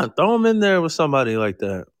why not throw him in there with somebody like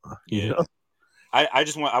that? You yeah. know?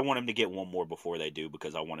 I want him to get one more before they do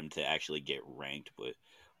because I want him to actually get ranked. But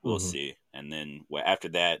we'll Mhm. see. And then after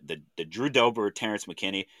that, the Drew Dober, Terrence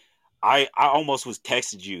McKinney. I almost was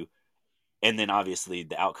texted you, and then obviously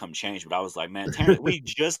the outcome changed. But I was like, man, Terrence, we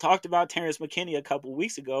just talked about Terrence McKinney a couple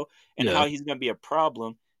weeks ago and Yeah. how he's going to be a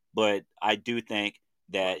problem. But I do think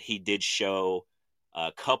that he did show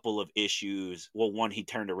a couple of issues. Well, one, he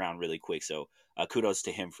turned around really quick, so kudos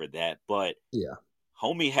to him for that. But Yeah.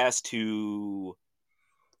 homie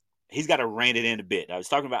he's got to rein it in a bit. I was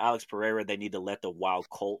talking about Alex Pereira. They need to let the wild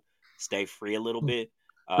colt stay free a little bit.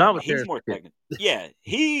 Not with He's Terrence more McKinney. technical. Yeah,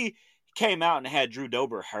 he came out and had Drew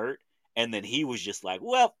Dober hurt, and then he was just like,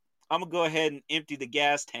 "Well, I'm gonna go ahead and empty the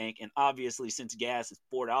gas tank." And obviously, since gas is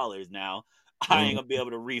 $4 now, I ain't Mhm. gonna be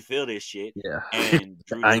able to refill this shit. Yeah. And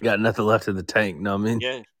Drew I ain't Dober, got nothing left in the tank. No, I mean,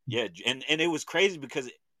 yeah, yeah, and it was crazy because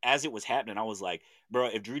as it was happening, I was like, bro,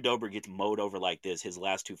 if Drew Dober gets mowed over like this, his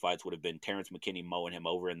last 2 fights would have been Terrence McKinney mowing him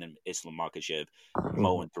over and then Islam Makhachev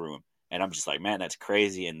mowing through him. And I'm just like, man, that's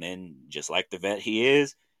crazy. And then just like the vet he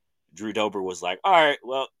is, Drew Dober was like, all right,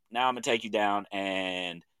 well, now I'm going to take you down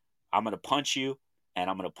and I'm going to punch you and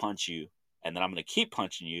I'm going to punch you and then I'm going to keep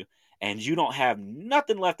punching you. And you don't have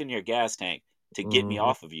nothing left in your gas tank to get me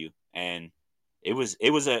off of you. And it was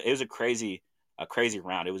a crazy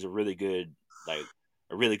round. It was a really good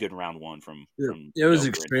round one from it was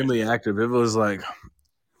extremely active. It was like,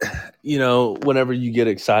 whenever you get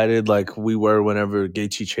excited, like we were whenever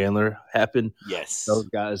Gaethje Chandler happened. Yes, those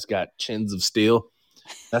guys got chins of steel.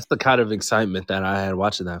 That's the kind of excitement that I had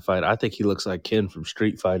watching that fight. I think he looks like Ken from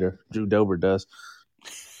Street Fighter. Drew Dober does.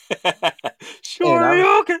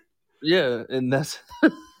 Sure, okay. Yeah, and that's.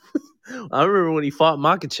 I remember when he fought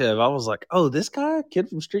Makhachev, I was like, "Oh, this guy, kid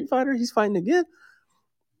from Street Fighter, he's fighting again."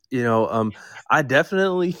 I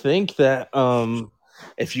definitely think that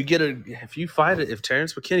if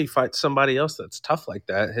Terrence McKinney fights somebody else that's tough like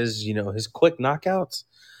that, his quick knockouts,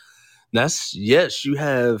 you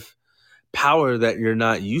have power that you're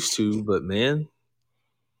not used to, but man,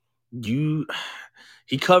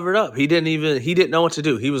 he covered up. He didn't know what to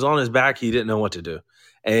do. He was on his back. He didn't know what to do.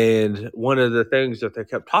 And one of the things that they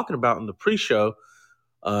kept talking about in the pre-show,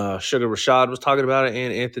 Sugar Rashad was talking about it,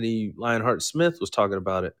 and Anthony Lionheart Smith was talking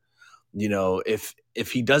about it.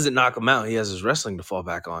 If he doesn't knock him out, he has his wrestling to fall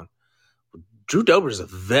back on. Drew Dober's a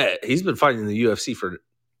vet. He's been fighting in the UFC for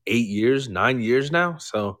 9 years now.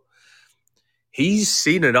 So he's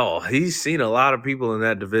seen it all. He's seen a lot of people in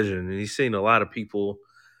that division, and he's seen a lot of people,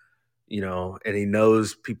 and he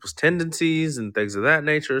knows people's tendencies and things of that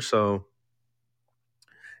nature. So,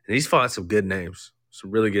 and he's fought some good names,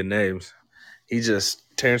 some really good names.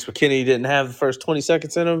 Terrence McKinney didn't have the first 20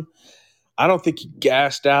 seconds in him. I don't think he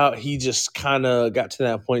gassed out. He just kind of got to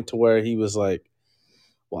that point to where he was like,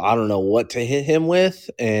 well, I don't know what to hit him with.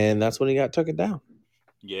 And that's when he got taken down.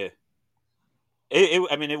 Yeah.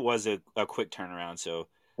 It was a quick turnaround, so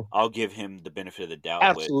I'll give him the benefit of the doubt.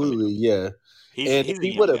 Absolutely, yeah. If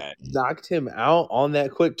he would have knocked him out on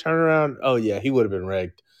that quick turnaround, oh, yeah, he would have been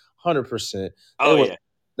rigged. 100%.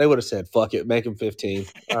 They would have said, fuck it, make him 15.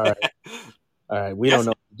 All right. We don't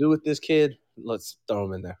know what to do with this kid. Let's throw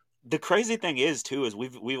him in there. The crazy thing is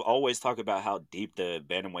we've always talked about how deep the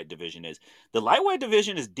bantamweight division is. The lightweight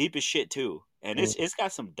division is deep as shit too, and it's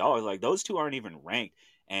got some dogs. Like those two aren't even ranked,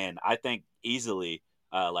 and I think easily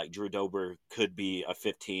like Drew Dober could be a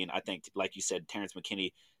 15. I think, like you said, Terrence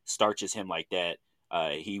McKinney starches him like that.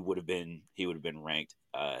 He would have been ranked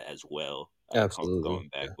as well. Absolutely, going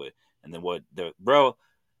back with, and then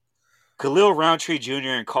Khalil Roundtree Jr.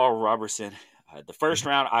 and Carl Robertson. The first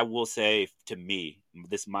round, I will say, to me,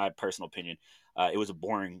 this is my personal opinion, it was a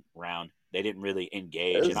boring round. They didn't really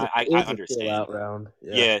engage, and I understand. A out round.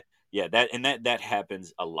 Yeah. That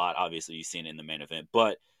happens a lot. Obviously, you've seen it in the main event,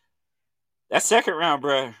 but that second round,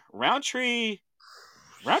 bro, Roundtree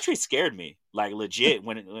scared me, like legit.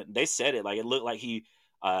 When they said it, like it looked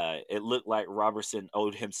like Robertson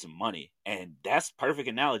owed him some money, and that's perfect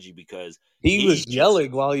analogy because he was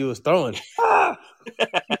yelling while he was throwing.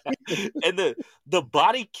 And the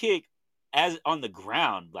body kick as on the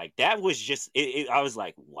ground, like that was just I was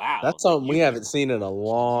like, wow, that's something we haven't seen in a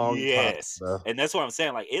long time, bro. And that's what I'm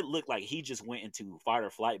saying. Like it looked like he just went into fight or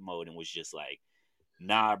flight mode and was just like,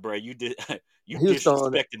 nah, bro, you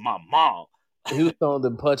disrespected my mom. He was throwing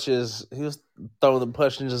them punches. He was throwing them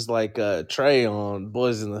punches just like Trey on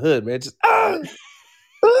Boys in the Hood, man. Just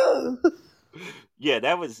yeah,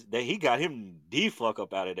 he got him the fuck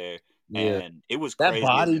up out of there. Yeah. And it was that crazy.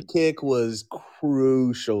 body kick was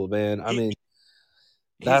crucial, man.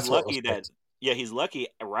 He's lucky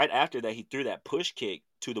right after that he threw that push kick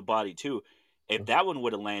to the body too. If that one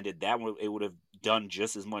would have landed, it would have done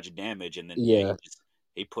just as much damage. And then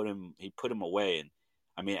he put him away.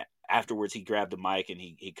 And afterwards he grabbed the mic and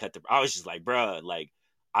he cut the. I was just like, bro, like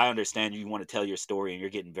I understand you want to tell your story and you're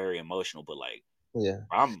getting very emotional, but like,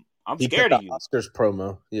 I'm scared of you. Oscars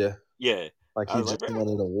promo, yeah. Like he just won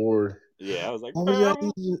an award. Yeah, I was like, I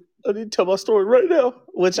need to tell my story right now.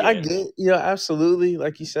 Which I get, absolutely.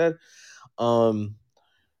 Like you said, it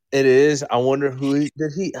is. I wonder who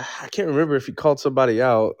I can't remember if he called somebody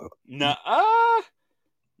out. No,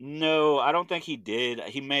 I don't think he did.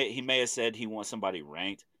 He may have said he wants somebody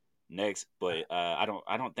ranked next, but I don't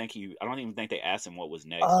even think they asked him what was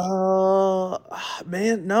next.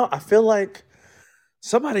 Man, no. I feel like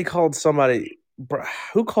somebody called somebody.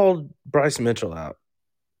 Who called Bryce Mitchell out?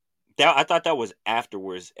 I thought that was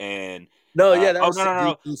afterwards, and that was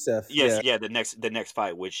no. Youssef. Yes, the next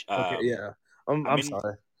fight, which I'm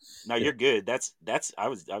sorry. No, you're good. That's I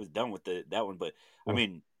was done with that one, but I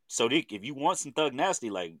mean, Sodiq, if you want some thug nasty,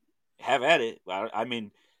 like have at it. I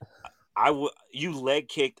mean, you leg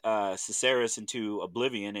kicked Caceres into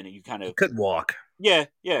oblivion, and you kind He of could walk. yeah,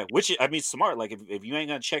 which I mean, smart. Like if you ain't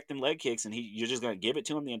gonna check them leg kicks and you're just gonna give it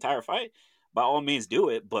to him the entire fight, by all means do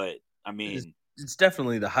it. But I It's, mean, it's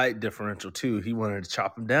definitely the height differential too. He wanted to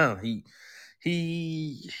chop him down. He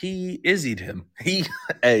izzied him.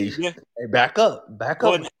 Hey, yeah. back up,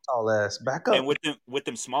 Well, tall ass, back and up. with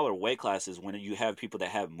them smaller weight classes, when you have people that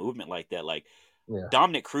have movement like that, like Yeah,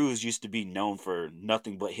 Dominic Cruz used to be known for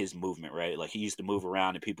nothing but his movement, right? Like he used to move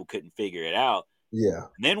around and people couldn't figure it out. yeah,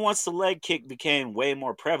 And then once the leg kick became way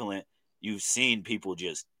more prevalent, you've seen people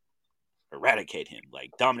just eradicate him.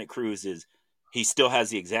 Like Dominic Cruz he still has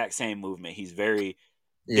the exact same movement. He's very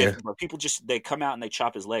yeah. different, but people just they come out and they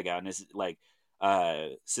chop his leg out, and it's like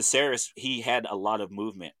Caceres, he had a lot of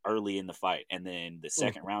movement early in the fight, and then the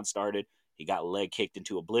second round started, he got leg kicked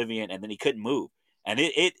into oblivion, and then he couldn't move, and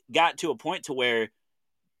it got to a point to where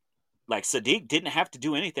like Sadiq didn't have to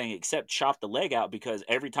do anything except chop the leg out because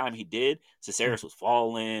every time he did, Caceres was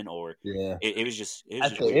falling or Yeah. it was just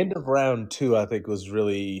At the weird. end of round two, I think was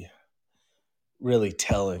really, really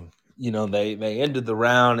telling. They ended the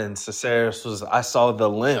round and Caceres I saw the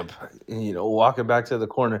limp, walking back to the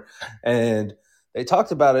corner. And they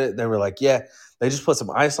talked about it. They were like, yeah, they just put some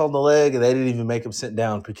ice on the leg and they didn't even make him sit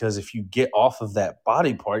down because if you get off of that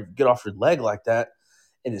body part, you get off your leg like that,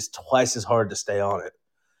 it is twice as hard to stay on it.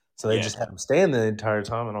 So they Yeah, just had him stand the entire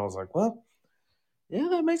time. And I was like, well, yeah,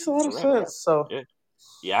 that makes a lot it's a of wrap. sense. So, Yeah.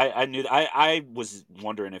 Yeah, I knew. I was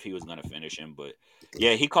wondering if he was going to finish him, but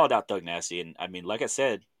yeah, he called out Thug Nasty, and I mean, like I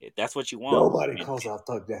said, if that's what you want. nobody I mean, calls out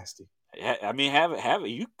Thug Nasty. I mean, have it.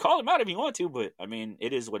 You call him out if you want to, but I mean,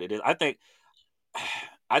 it is what it is. I think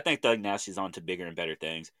Thug Nasty's on to bigger and better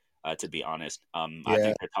things. To be honest, I Yeah.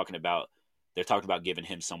 think they're talking about giving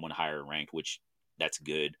him someone higher ranked, which that's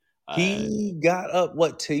good. He got up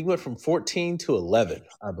he went from 14 to 11,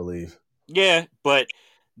 I believe. Yeah, but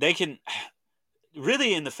they can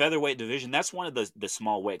really in the featherweight division. That's one of the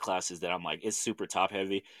small weight classes that I'm like it's super top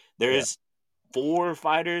heavy. There Yeah. is 4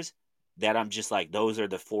 fighters that I'm just like those are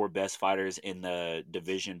the 4 best fighters in the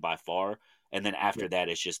division by far. And then after that,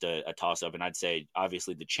 it's just a toss up. And I'd say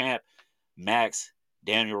obviously the champ, Max,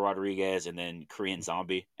 Daniel Rodriguez, and then Korean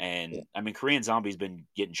Zombie. And I mean Korean Zombie's been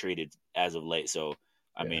getting treated as of late. So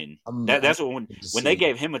I Yeah. mean I'm that's what interested to when they see.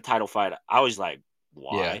 gave him a title fight, I was like, Yeah.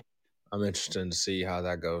 why? I'm interested to see how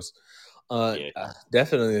that goes. Yeah.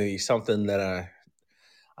 Definitely something that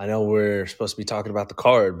I know we're supposed to be talking about the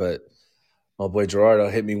card, but my boy Gerardo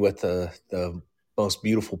hit me with the most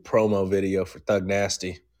beautiful promo video for Thug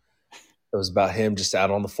Nasty. It was about him just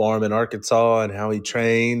out on the farm in Arkansas and how he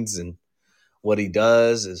trains and what he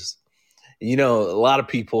does is a lot of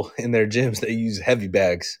people in their gyms they use heavy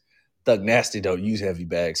bags. Thug Nasty don't use heavy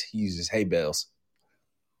bags. He uses hay bales.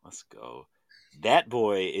 Let's go. That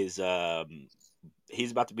boy is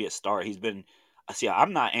he's about to be a star. He's been see,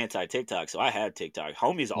 I'm not anti TikTok, so I have TikTok.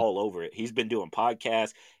 Homie's all over it. He's been doing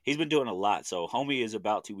podcasts. He's been doing a lot. So homie is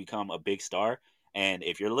about to become a big star. And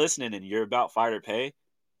if you're listening and you're about fighter pay,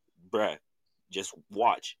 bruh, just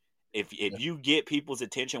watch. If you get people's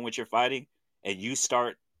attention with your fighting and you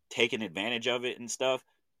start taking advantage of it and stuff,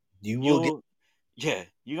 You will get you'll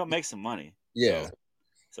you're gonna make some money. yeah,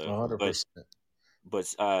 So 100%.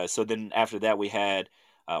 so then after that we had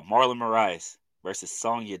Marlon Moraes versus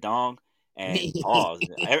Song Yadong and pause.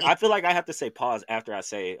 I feel like I have to say pause after I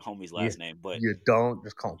say homie's Yeah, last name, but you don't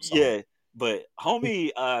just call him Song. yeah, but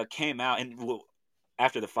homie came out and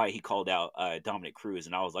after the fight he called out Dominic Cruz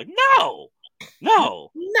and I was like, no,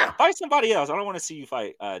 No. fight somebody else. I don't want to see you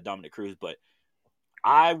fight Dominic Cruz, but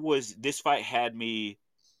this fight had me.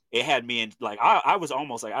 It had me in like I was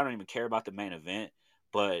almost like I don't even care about the main event,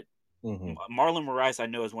 but Marlon Moraes I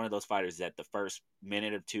know is one of those fighters that the first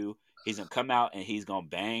minute or two he's gonna come out and he's gonna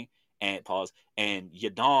bang and pause and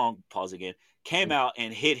Yadong pause again came out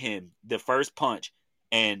and hit him the first punch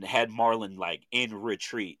and had Marlon like in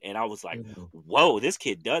retreat and I was like, whoa, this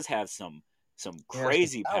kid does have some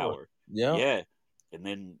crazy power. Yeah. Yeah, and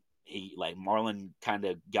then he like Marlon kind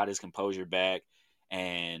of got his composure back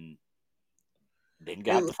and then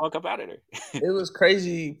got the fuck up out of there. It was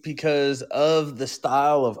crazy because of the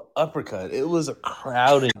style of uppercut. It was a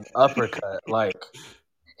crowding uppercut. Like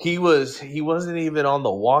he wasn't even on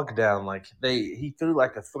the walk down. Like he threw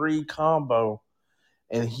like a 3 combo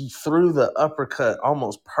and he threw the uppercut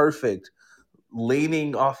almost perfect,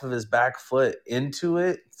 leaning off of his back foot into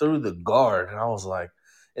it through the guard. And I was like,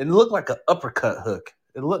 it looked like an uppercut hook.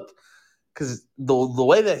 It looked because the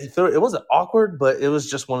way that he threw it, it wasn't awkward, but it was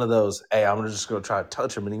just one of those. Hey, I'm just gonna try to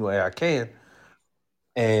touch him any way I can,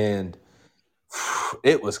 and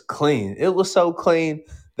it was clean. It was so clean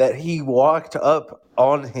that he walked up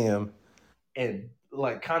on him and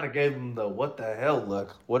like kind of gave him the what the hell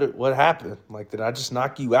look. What happened? Like, did I just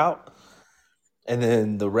knock you out? And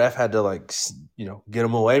then the ref had to like get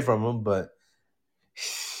him away from him. But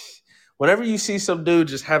whenever you see some dude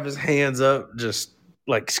just have his hands up, just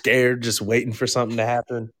like scared, just waiting for something to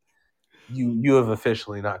happen, you have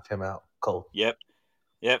officially knocked him out cold. Yep.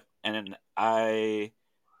 And then I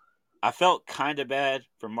felt kind of bad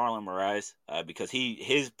for Marlon Moraes because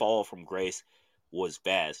his fall from grace was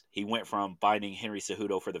fast. He went from fighting Henry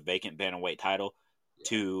Cejudo for the vacant bantamweight title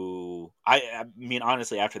to I mean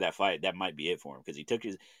honestly after that fight that might be it for him because he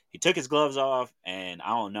took his gloves off and I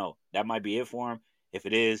don't know, that might be it for him. If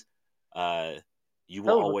it is, you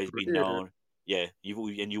will always be known. Yeah,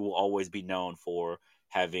 you will always be known for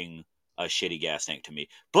having a shitty gas tank to me.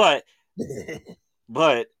 But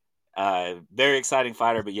very exciting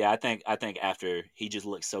fighter. But yeah, I think after he just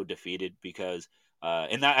looked so defeated because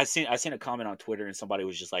and I seen a comment on Twitter and somebody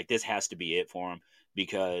was just like, this has to be it for him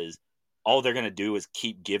because all they're gonna do is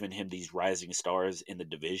keep giving him these rising stars in the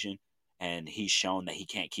division, and he's shown that he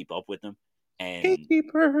can't keep up with them. And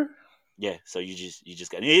gatekeeper. Yeah, so you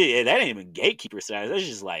just got that ain't even gatekeeper size. That's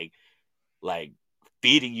just like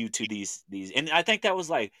feeding you to these, and I think that was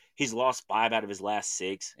like he's lost 5 out of his last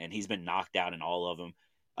 6, and he's been knocked out in all of them.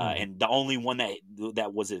 And the only one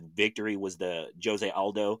that was a victory was the Jose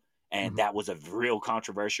Aldo, and that was a real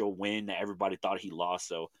controversial win that everybody thought he lost.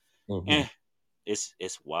 So,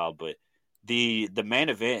 it's wild. But the main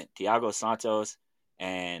event, Thiago Santos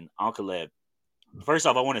and Ankalaev. First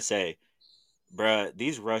off, I want to say, bruh,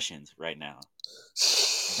 these Russians right now,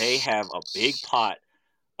 they have a big pot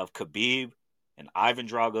of Khabib and Ivan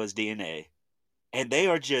Drago's DNA, and they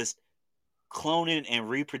are just cloning and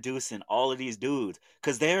reproducing all of these dudes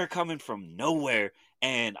because they're coming from nowhere,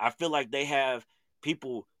 and I feel like they have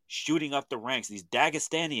people shooting up the ranks, these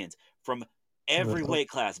Dagestanians from every weight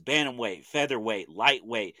class, bantamweight, featherweight,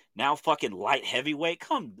 lightweight, now fucking light heavyweight.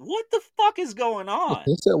 What the fuck is going on?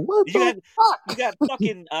 They said, what the fuck? You got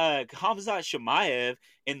fucking Khamzat Shamaev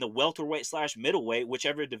in the welterweight / middleweight,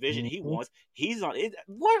 whichever division he wants. He's on it.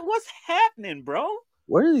 What's happening, bro?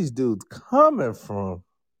 Where are these dudes coming from?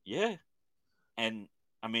 Yeah. And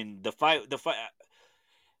I mean the fight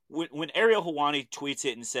when Ariel Helwani tweets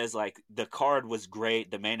it and says like the card was great,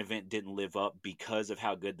 the main event didn't live up because of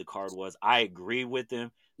how good the card was, I agree with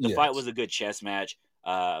him. The fight was a good chess match,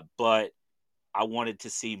 but I wanted to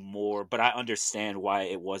see more. But I understand why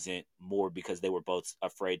it wasn't more because they were both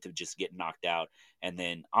afraid to just get knocked out. And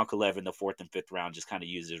then Ankalaev in the 4th and 5th round just kind of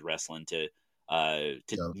used his wrestling to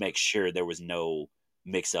make sure there was no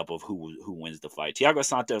mix up of who wins the fight. Thiago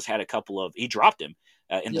Santos had he dropped him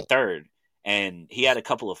in the 3rd, and he had a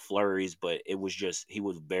couple of flurries, but it was just he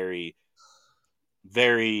was very,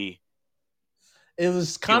 very. It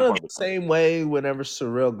was kind of the same way whenever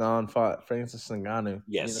Cyril Gane fought Francis Ngannou.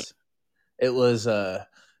 Yes, it was.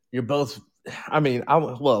 You're both. I mean,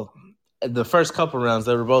 the first couple rounds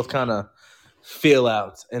they were both kind of feel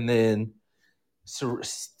outs, and then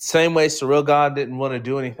same way Cyril Gane didn't want to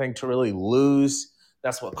do anything to really lose.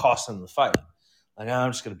 That's what cost him the fight. Like,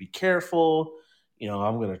 I'm just going to be careful.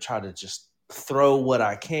 I'm going to try to just throw what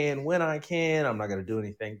I can when I can. I'm not going to do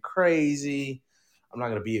anything crazy. I'm not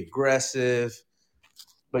going to be aggressive.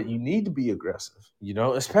 But you need to be aggressive,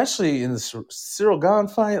 especially in the Cyril Gane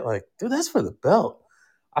fight. Like, dude, that's for the belt.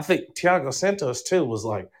 I think Thiago Santos, too, was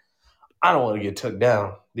like, I don't want to get took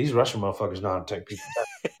down. These Russian motherfuckers know how to take people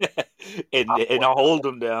down. and I'll hold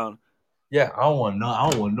them down. Yeah, I don't want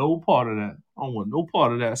no part of that. I don't want no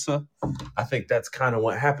part of that, sir. I think that's kind of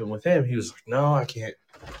what happened with him. He was like, no, I can't.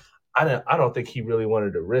 I don't think he really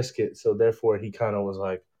wanted to risk it. So therefore he kind of was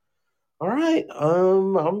like, all right,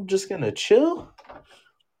 I'm just going to chill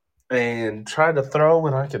and try to throw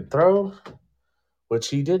when I can throw, which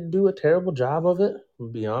he didn't do a terrible job of it, to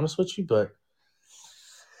be honest with you, but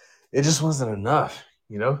it just wasn't enough.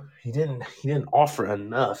 He didn't offer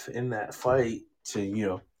enough in that fight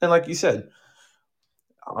to, and like you said,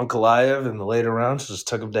 Ankalaev in the later rounds just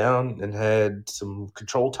took him down and had some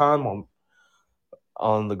control time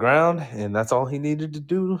on the ground, and that's all he needed to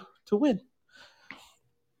do to win.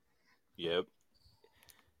 Yep.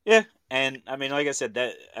 Yeah, and I mean, like I said,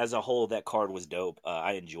 that as a whole, that card was dope.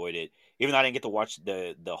 I enjoyed it, even though I didn't get to watch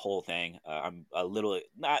the whole thing. I'm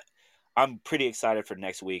pretty excited for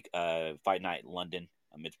next week, Fight Night in London.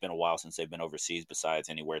 It's been a while since they've been overseas, besides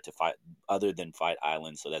anywhere to fight other than Fight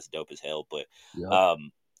Island, so that's dope as hell. But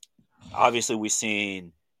obviously, we've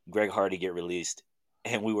seen Greg Hardy get released,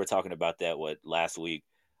 and we were talking about that last week.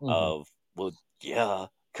 Mm-hmm. Well, yeah,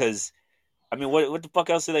 because I mean, what the fuck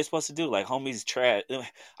else are they supposed to do? Like, homie's trash. I don't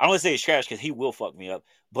want to say he's trash because he will fuck me up,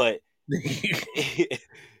 but he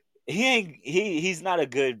ain't he's not a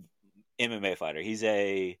good MMA fighter. He's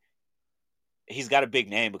got a big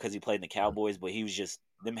name because he played in the Cowboys, but he was just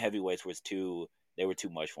them heavyweights they were too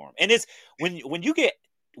much for him. And it's when you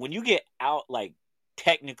get out like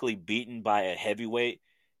technically beaten by a heavyweight,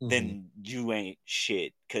 Mm-hmm. then you ain't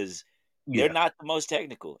shit because they're Yeah. not the most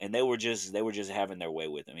technical, and they were just having their way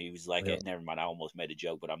with him. He was like, Yeah. never mind, I almost made a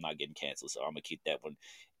joke, but I'm not getting canceled, so I'm gonna keep that one.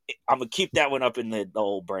 I'm gonna keep that one up in the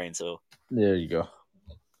old brain. So There you go.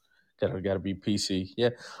 Gotta be PC. Yeah.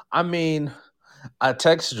 I mean, I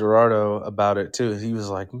texted Gerardo about it too. He was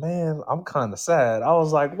like, "Man, I'm kind of sad." I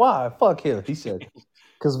was like, "Why? Fuck him." He said,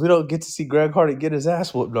 "Because we don't get to see Greg Hardy get his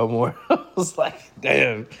ass whooped no more." I was like,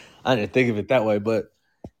 "Damn." I didn't think of it that way, but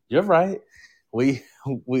you're right. We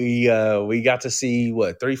we got to see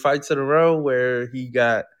what 3 fights in a row where he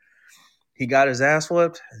got his ass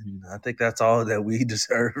whooped. And I think that's all that we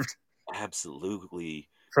deserved absolutely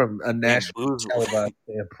from a national bamboozled. televised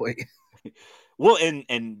standpoint. Well,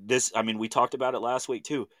 and this, I mean, we talked about it last week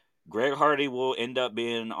too. Greg Hardy will end up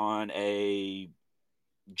being on a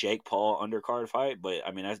Jake Paul undercard fight, but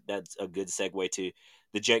I mean that's a good segue to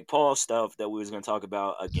the Jake Paul stuff that we was going to talk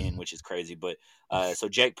about again, which is crazy. But so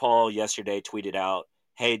Jake Paul yesterday tweeted out,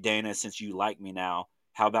 "Hey Dana, since you like me now,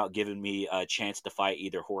 how about giving me a chance to fight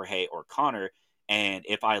either Jorge or Conor? And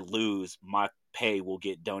if I lose, my pay will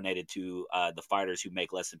get donated to the fighters who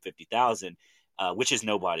make less than 50,000." Which is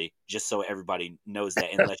nobody, just so everybody knows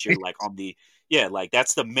that, unless you're like on the, yeah, like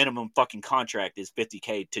that's the minimum fucking contract is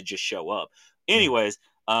 50K to just show up. Anyways,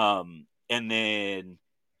 and then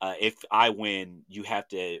if I win, we have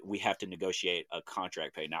to negotiate a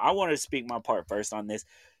contract pay. Now, I want to speak my part first on this.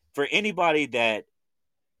 For anybody that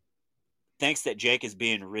thinks that Jake is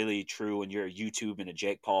being really true and you're a YouTube and a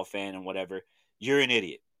Jake Paul fan and whatever, you're an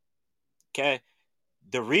idiot. Okay?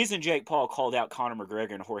 The reason Jake Paul called out Conor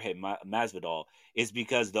McGregor and Jorge Masvidal is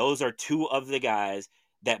because those are two of the guys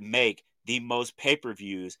that make the most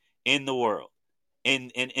pay-per-views in the world in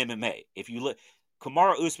MMA. If you look,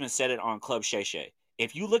 Kamaru Usman said it on Club Shay Shay.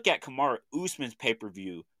 If you look at Kamaru Usman's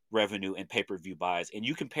pay-per-view revenue and pay-per-view buys and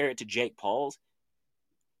you compare it to Jake Paul's,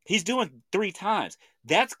 he's doing 3 times.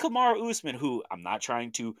 That's Kamaru Usman, who I'm not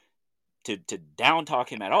trying to down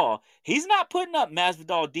talk him at all. He's not putting up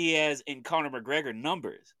Masvidal, Diaz, and Conor McGregor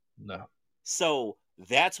numbers. No. So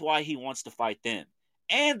that's why he wants to fight them.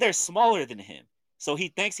 And they're smaller than him. So he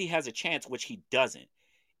thinks he has a chance, which he doesn't.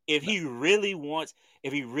 If he really wants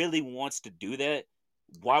to do that,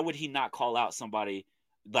 why would he not call out somebody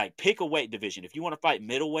like pick a weight division? If you want to fight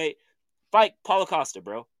middleweight, fight Paulo Costa,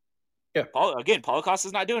 bro. Yeah. Paulo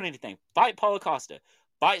Costa's not doing anything. Fight Paulo Costa.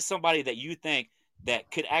 Fight somebody that you think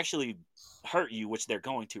that could actually hurt you, which they're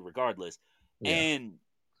going to regardless. Yeah. And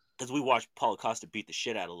because we watched Paulo Costa beat the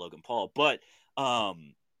shit out of Logan Paul, but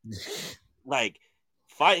like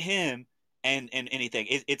fight him and anything.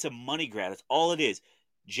 It's a money grab. That's all it is.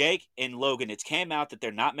 Jake and Logan, it's came out that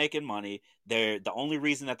they're not making money. They're the only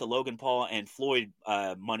reason that the Logan Paul and Floyd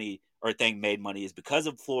money or thing made money is because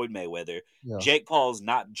of Floyd Mayweather. Yeah. Jake Paul's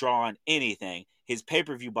not drawing anything. His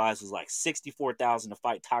pay-per-view buys was like 64,000 to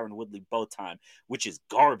fight Tyron Woodley both time, which is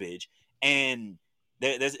garbage. And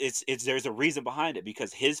there's a reason behind it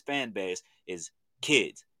because his fan base is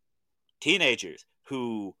kids, teenagers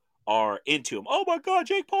who are into him. Oh my God,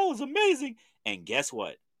 Jake Paul is amazing. And guess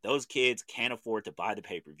what? Those kids can't afford to buy the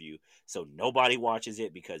pay-per-view. So nobody watches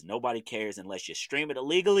it because nobody cares unless you stream it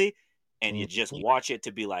illegally and you just watch it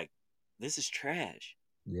to be like, this is trash.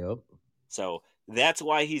 Yep. So that's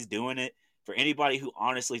why he's doing it. For anybody who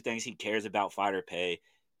honestly thinks he cares about fighter pay,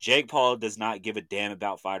 Jake Paul does not give a damn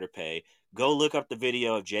about fighter pay. Go look up the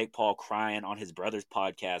video of Jake Paul crying on his brother's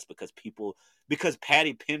podcast because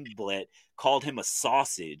Patty Pimblett called him a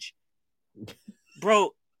sausage.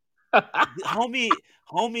 Bro, homie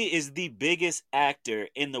is the biggest actor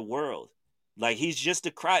in the world. Like he's just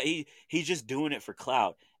he's just doing it for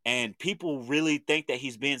clout. And people really think that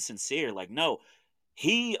he's being sincere. Like, no,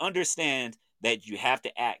 he understands that you have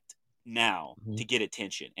to act now to get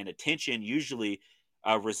attention. And attention usually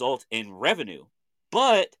results in revenue.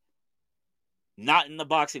 But not in the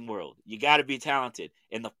boxing world. You got to be talented.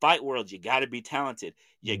 In the fight world, you got to be talented.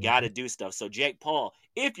 You got to do stuff. So Jake Paul,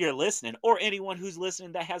 if you're listening, or anyone who's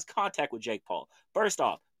listening that has contact with Jake Paul, first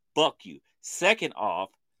off, fuck you. Second off,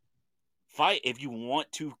 fight if you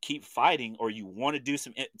want to keep fighting or you want to do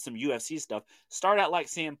some UFC stuff. Start out like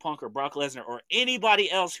CM Punk or Brock Lesnar or anybody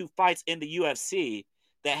else who fights in the UFC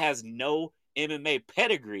that has no MMA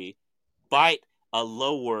pedigree fight a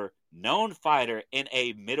lower known fighter in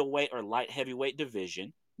a middleweight or light heavyweight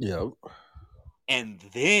division. Yep. And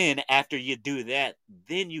then after you do that,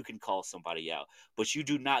 then you can call somebody out. But you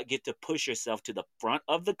do not get to push yourself to the front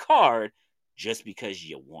of the card just because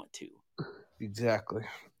you want to. Exactly.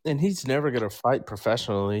 And he's never going to fight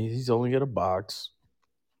professionally. He's only going to box.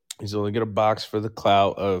 He's only going to box for the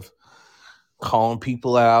clout of calling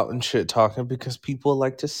people out and shit talking because people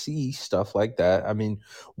like to see stuff like that. I mean,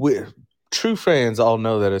 true fans all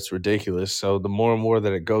know that it's ridiculous. So the more and more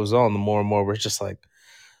that it goes on, the more and more we're just like,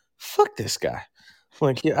 fuck this guy.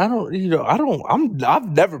 Like, yeah, I've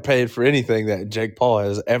never paid for anything that Jake Paul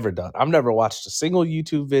has ever done. I've never watched a single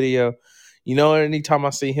YouTube video. You know, anytime I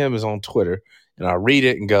see him is on Twitter and I read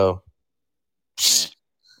it and go,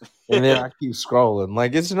 and then I keep scrolling.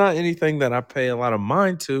 Like, it's not anything that I pay a lot of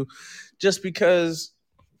mind to just because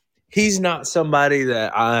he's not somebody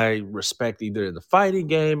that I respect either in the fighting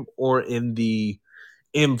game or in the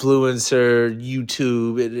influencer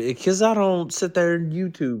YouTube, because I don't sit there and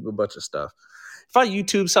YouTube a bunch of stuff. If I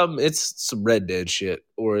YouTube something, it's some Red Dead shit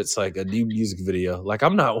or it's like a new music video. Like,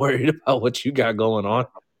 I'm not worried about what you got going on.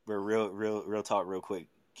 We're real talk, real quick.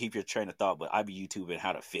 Keep your train of thought, but I be YouTubing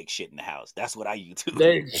how to fix shit in the house. That's what I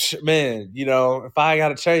YouTube. Man, you know, if I got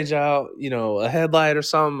to change out, you know, a headlight or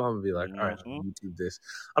something, I'm gonna be like, all right, I'll YouTube this.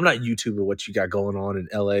 I'm not YouTubing what you got going on in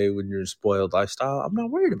LA when you're in spoiled lifestyle. I'm not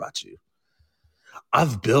worried about you.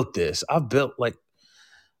 I've built this.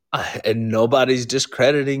 And nobody's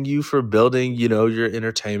discrediting you for building, you know, your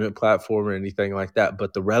entertainment platform or anything like that.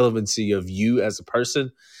 But the relevancy of you as a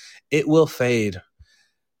person, it will fade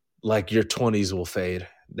like your 20s will fade.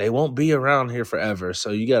 They won't be around here forever.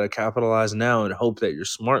 So you got to capitalize now and hope that you're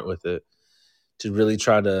smart with it to really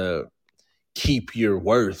try to keep your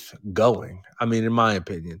worth going. I mean, in my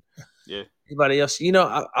opinion. Yeah. Anybody else? You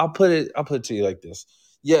know, I'll put it to you like this.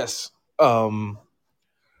 Yes. Rihanna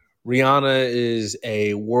is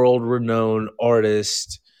a world-renowned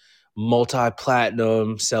artist,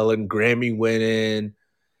 multi-platinum, selling Grammy-winning.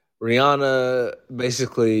 Rihanna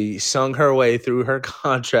basically sung her way through her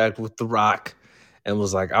contract with The Rock and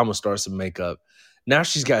was like, I'm going to start some makeup. Now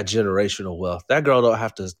she's got generational wealth. That girl don't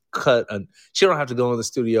have to she don't have to go in the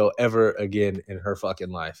studio ever again in her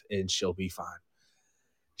fucking life, and she'll be fine.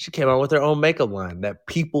 She came out with her own makeup line that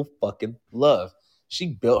people fucking love. She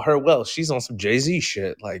built her wealth. She's on some Jay-Z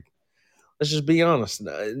shit. Like, let's just be honest.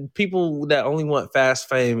 People that only want fast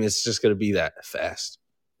fame, it's just going to be that fast,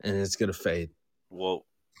 and it's going to fade. Well,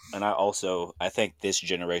 and I think this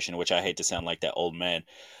generation, which I hate to sound like that old man,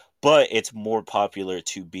 but it's more popular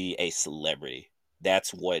to be a celebrity.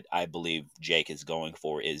 That's what I believe Jake is going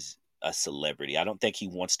for, is a celebrity. I don't think he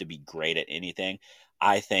wants to be great at anything.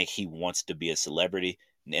 I think he wants to be a celebrity.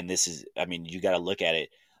 And this is, I mean, you got to look at it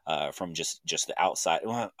from just the outside.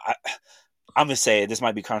 Well, I'm gonna say this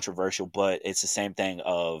might be controversial, but it's the same thing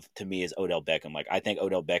to me as Odell Beckham. Like, I think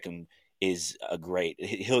Odell Beckham is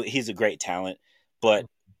he's a great talent, but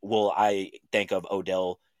will I think of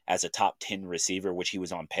Odell as a top 10 receiver, which he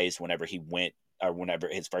was on pace whenever he went, or whenever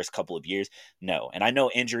his first couple of years? No. And I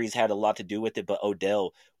know injuries had a lot to do with it, but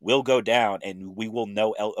Odell will go down, and we will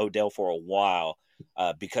know Odell for a while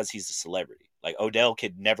because he's a celebrity. Like, Odell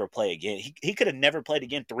could never play again. He could have never played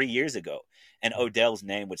again 3 years ago, and Odell's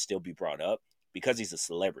name would still be brought up because he's a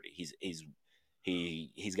celebrity.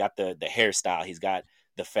 He's got the hairstyle, he's got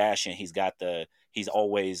the fashion, he's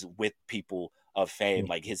always with people of fame.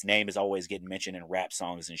 Like, his name is always getting mentioned in rap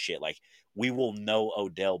songs and shit. Like, we will know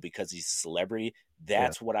Odell because he's a celebrity.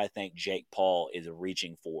 That's what I think Jake Paul is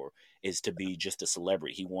reaching for, is to be just a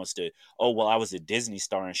celebrity. He wants to, I was a Disney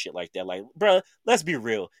star and shit like that. Like, bruh, let's be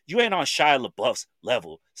real. You ain't on Shia LaBeouf's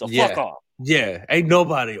level, so fuck off. Yeah, ain't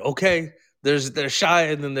nobody, okay? There's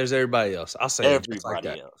Shia, and then there's everybody else. I'll say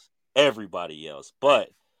everybody else. But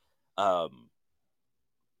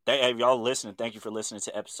hey, y'all listening, thank you for listening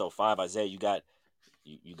to episode 5. Isaiah, you got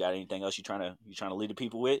anything else you trying to lead the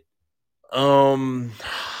people with?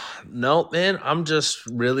 No, man. I'm just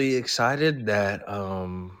really excited that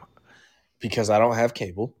because I don't have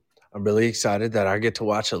cable, I'm really excited that I get to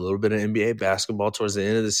watch a little bit of NBA basketball towards the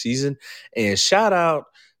end of the season. And shout out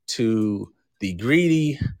to the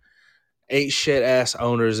greedy, ain't shit ass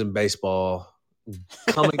owners in baseball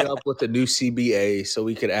coming up with a new CBA so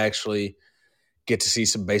we could actually get to see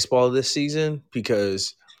some baseball this season,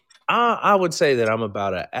 because I would say that I'm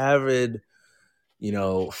about an avid,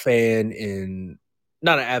 fan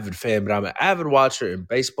not an avid fan, but I'm an avid watcher in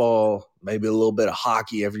baseball, maybe a little bit of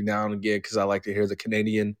hockey every now and again, because I like to hear the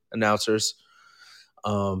Canadian announcers,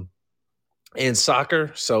 and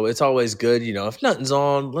soccer. So it's always good, if nothing's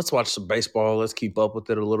on, let's watch some baseball. Let's keep up with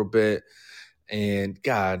it a little bit. And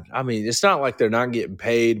God, I mean, it's not like they're not getting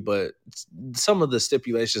paid, but some of the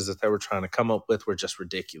stipulations that they were trying to come up with were just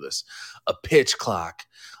ridiculous. A pitch clock,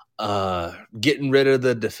 getting rid of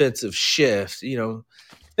the defensive shift,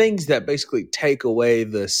 things that basically take away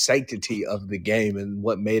the sanctity of the game and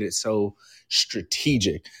what made it so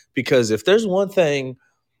strategic. Because if there's one thing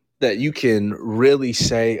that you can really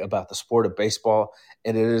say about the sport of baseball,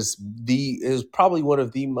 and it is probably one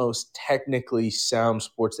of the most technically sound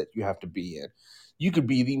sports that you have to be in. You could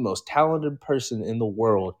be the most talented person in the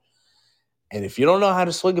world, and if you don't know how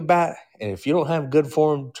to swing a bat, and if you don't have good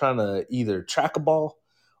form trying to either track a ball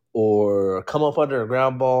or come up under a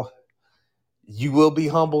ground ball, you will be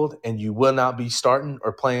humbled and you will not be starting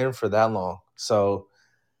or playing for that long. So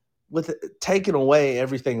with taking away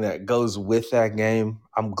everything that goes with that game,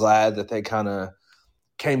 I'm glad that they kind of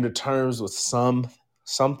came to terms with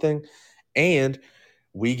something. And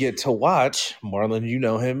we get to watch Marlon, you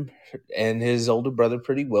know him, and his older brother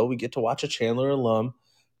pretty well. We get to watch a Chandler alum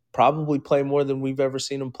probably play more than we've ever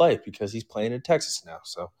seen him play because he's playing in Texas now.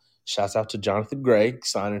 So shouts out to Jonathan Gray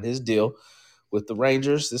signing his deal with the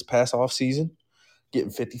Rangers this past offseason,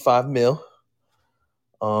 getting 55 mil.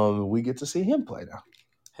 We get to see him play now.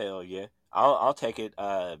 Hell yeah. I'll take it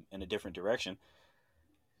in a different direction.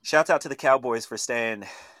 Shouts out to the Cowboys for staying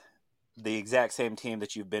the exact same team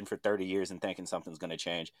that you've been for 30 years and thinking something's going to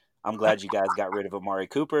change. I'm glad you guys got rid of Amari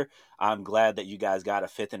Cooper. I'm glad that you guys got a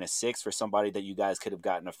fifth and a sixth for somebody that you guys could have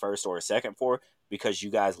gotten a first or a second for because you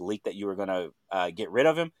guys leaked that you were going to get rid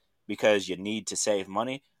of him because you need to save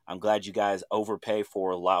money. I'm glad you guys overpay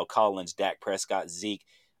for Lyle Collins, Dak Prescott, Zeke,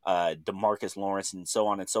 DeMarcus Lawrence, and so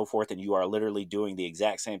on and so forth. And you are literally doing the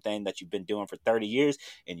exact same thing that you've been doing for 30 years,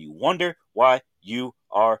 and you wonder why you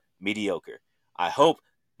are mediocre. I hope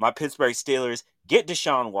my Pittsburgh Steelers get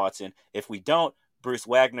Deshaun Watson. If we don't, Bruce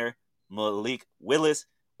Wagner, Malik Willis,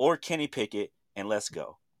 or Kenny Pickett, and let's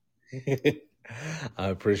go. I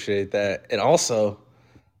appreciate that. And also,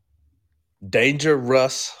 danger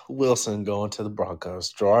Russ Wilson going to the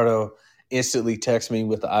Broncos. Gerardo instantly texted me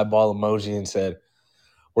with the eyeball emoji and said,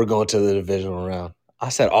 we're going to the divisional round. I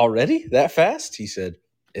said, already? That fast? He said,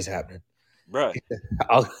 it's happening. Bruh.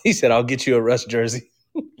 He said, I'll get you a Russ jersey.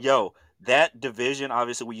 Yo, that division,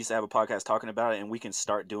 obviously, we used to have a podcast talking about it, and we can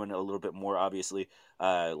start doing it a little bit more, obviously,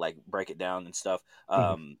 like break it down and stuff.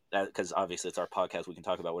 Because obviously it's our podcast. We can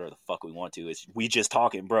talk about whatever the fuck we want to. It's We Just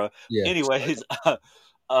Talking, bro. Yeah. Anyways,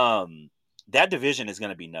 that division is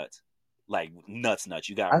going to be nuts. Like, nuts.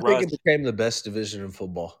 You got Russ. I think it became the best division in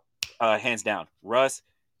football. Hands down. Russ,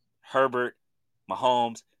 Herbert,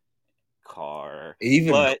 Mahomes, Carr.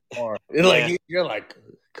 Even Carr. Yeah. You're like,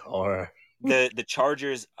 Carr. The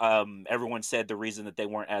Chargers, everyone said the reason that they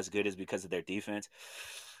weren't as good is because of their defense.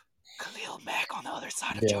 Khalil Mack on the other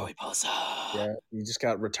side of Joey Bosa. Yeah, you just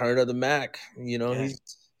got return of the Mack.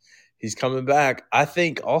 He's coming back. I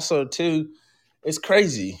think also, too, it's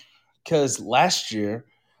crazy because last year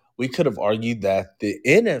we could have argued that the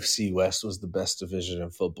NFC West was the best division in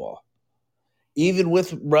football. Even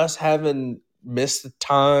with Russ having missed the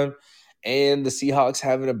time and the Seahawks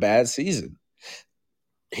having a bad season.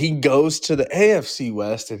 He goes to the AFC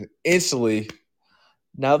West and instantly,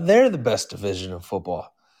 now they're the best division of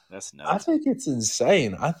football. That's nuts. I think it's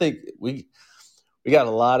insane. I think we got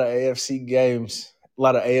a lot of AFC games, a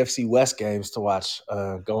lot of AFC West games to watch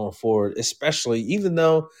going forward, especially even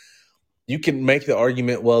though you can make the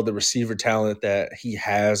argument, well, the receiver talent that he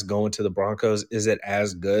has going to the Broncos isn't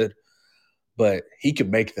as good, but he could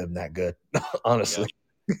make them that good, honestly.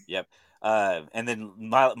 Yep. And then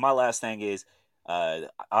my last thing is,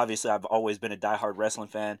 obviously I've always been a diehard wrestling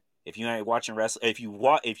fan. If you ain't watching wrestling, if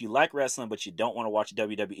you like wrestling but you don't want to watch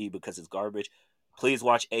WWE because it's garbage, please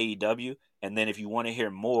watch AEW. And then if you want to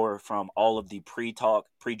hear more from all of the pre-talk,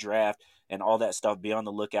 pre-draft, and all that stuff, be on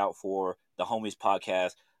the lookout for the Homies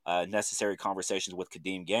podcast, Necessary Conversations with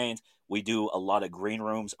Kadeem Gaines. We do a lot of green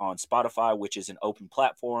rooms on Spotify, which is an open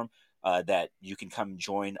platform that you can come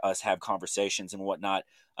join us, have conversations and whatnot,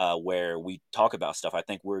 where we talk about stuff. I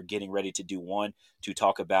think we're getting ready to do one to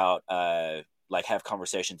talk about, have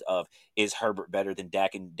conversations of, is Herbert better than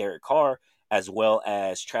Dak and Derek Carr, as well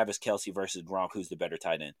as Travis Kelce versus Gronk, who's the better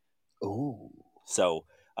tight end. Ooh. So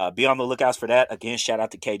be on the lookouts for that. Again, shout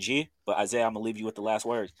out to KG. But Isaiah, I'm going to leave you with the last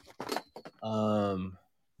words.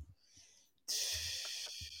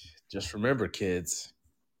 Just remember, kids,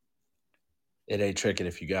 it ain't tricking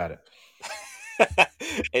if you got it.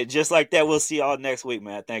 And just like that, we'll see y'all next week,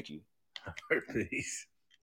 man. Thank you. Peace.